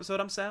with another episode.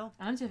 I'm Sal.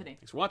 I'm Tiffany.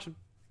 Thanks for watching.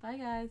 Bye,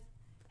 guys.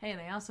 Hey,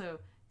 and they also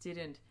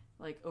didn't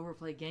like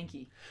overplay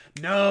Genki.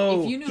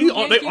 No, if you knew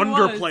they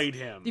underplayed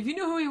him. If you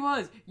knew who he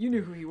was, you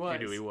knew who he was. You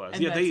knew who he was.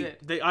 And Yeah,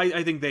 that's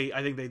I think they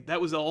that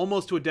was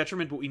almost to a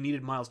detriment, but we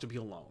needed Miles to be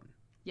alone.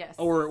 Yes.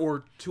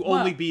 Or to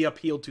only be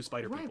appealed to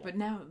Spider Right, people. but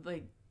now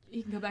like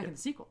he can go back in the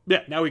sequel.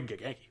 Yeah, now we can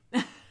get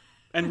Genki.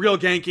 And real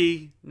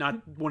Genki,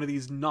 not one of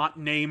these not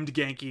named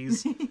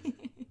Genkis.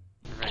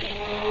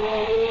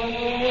 Right.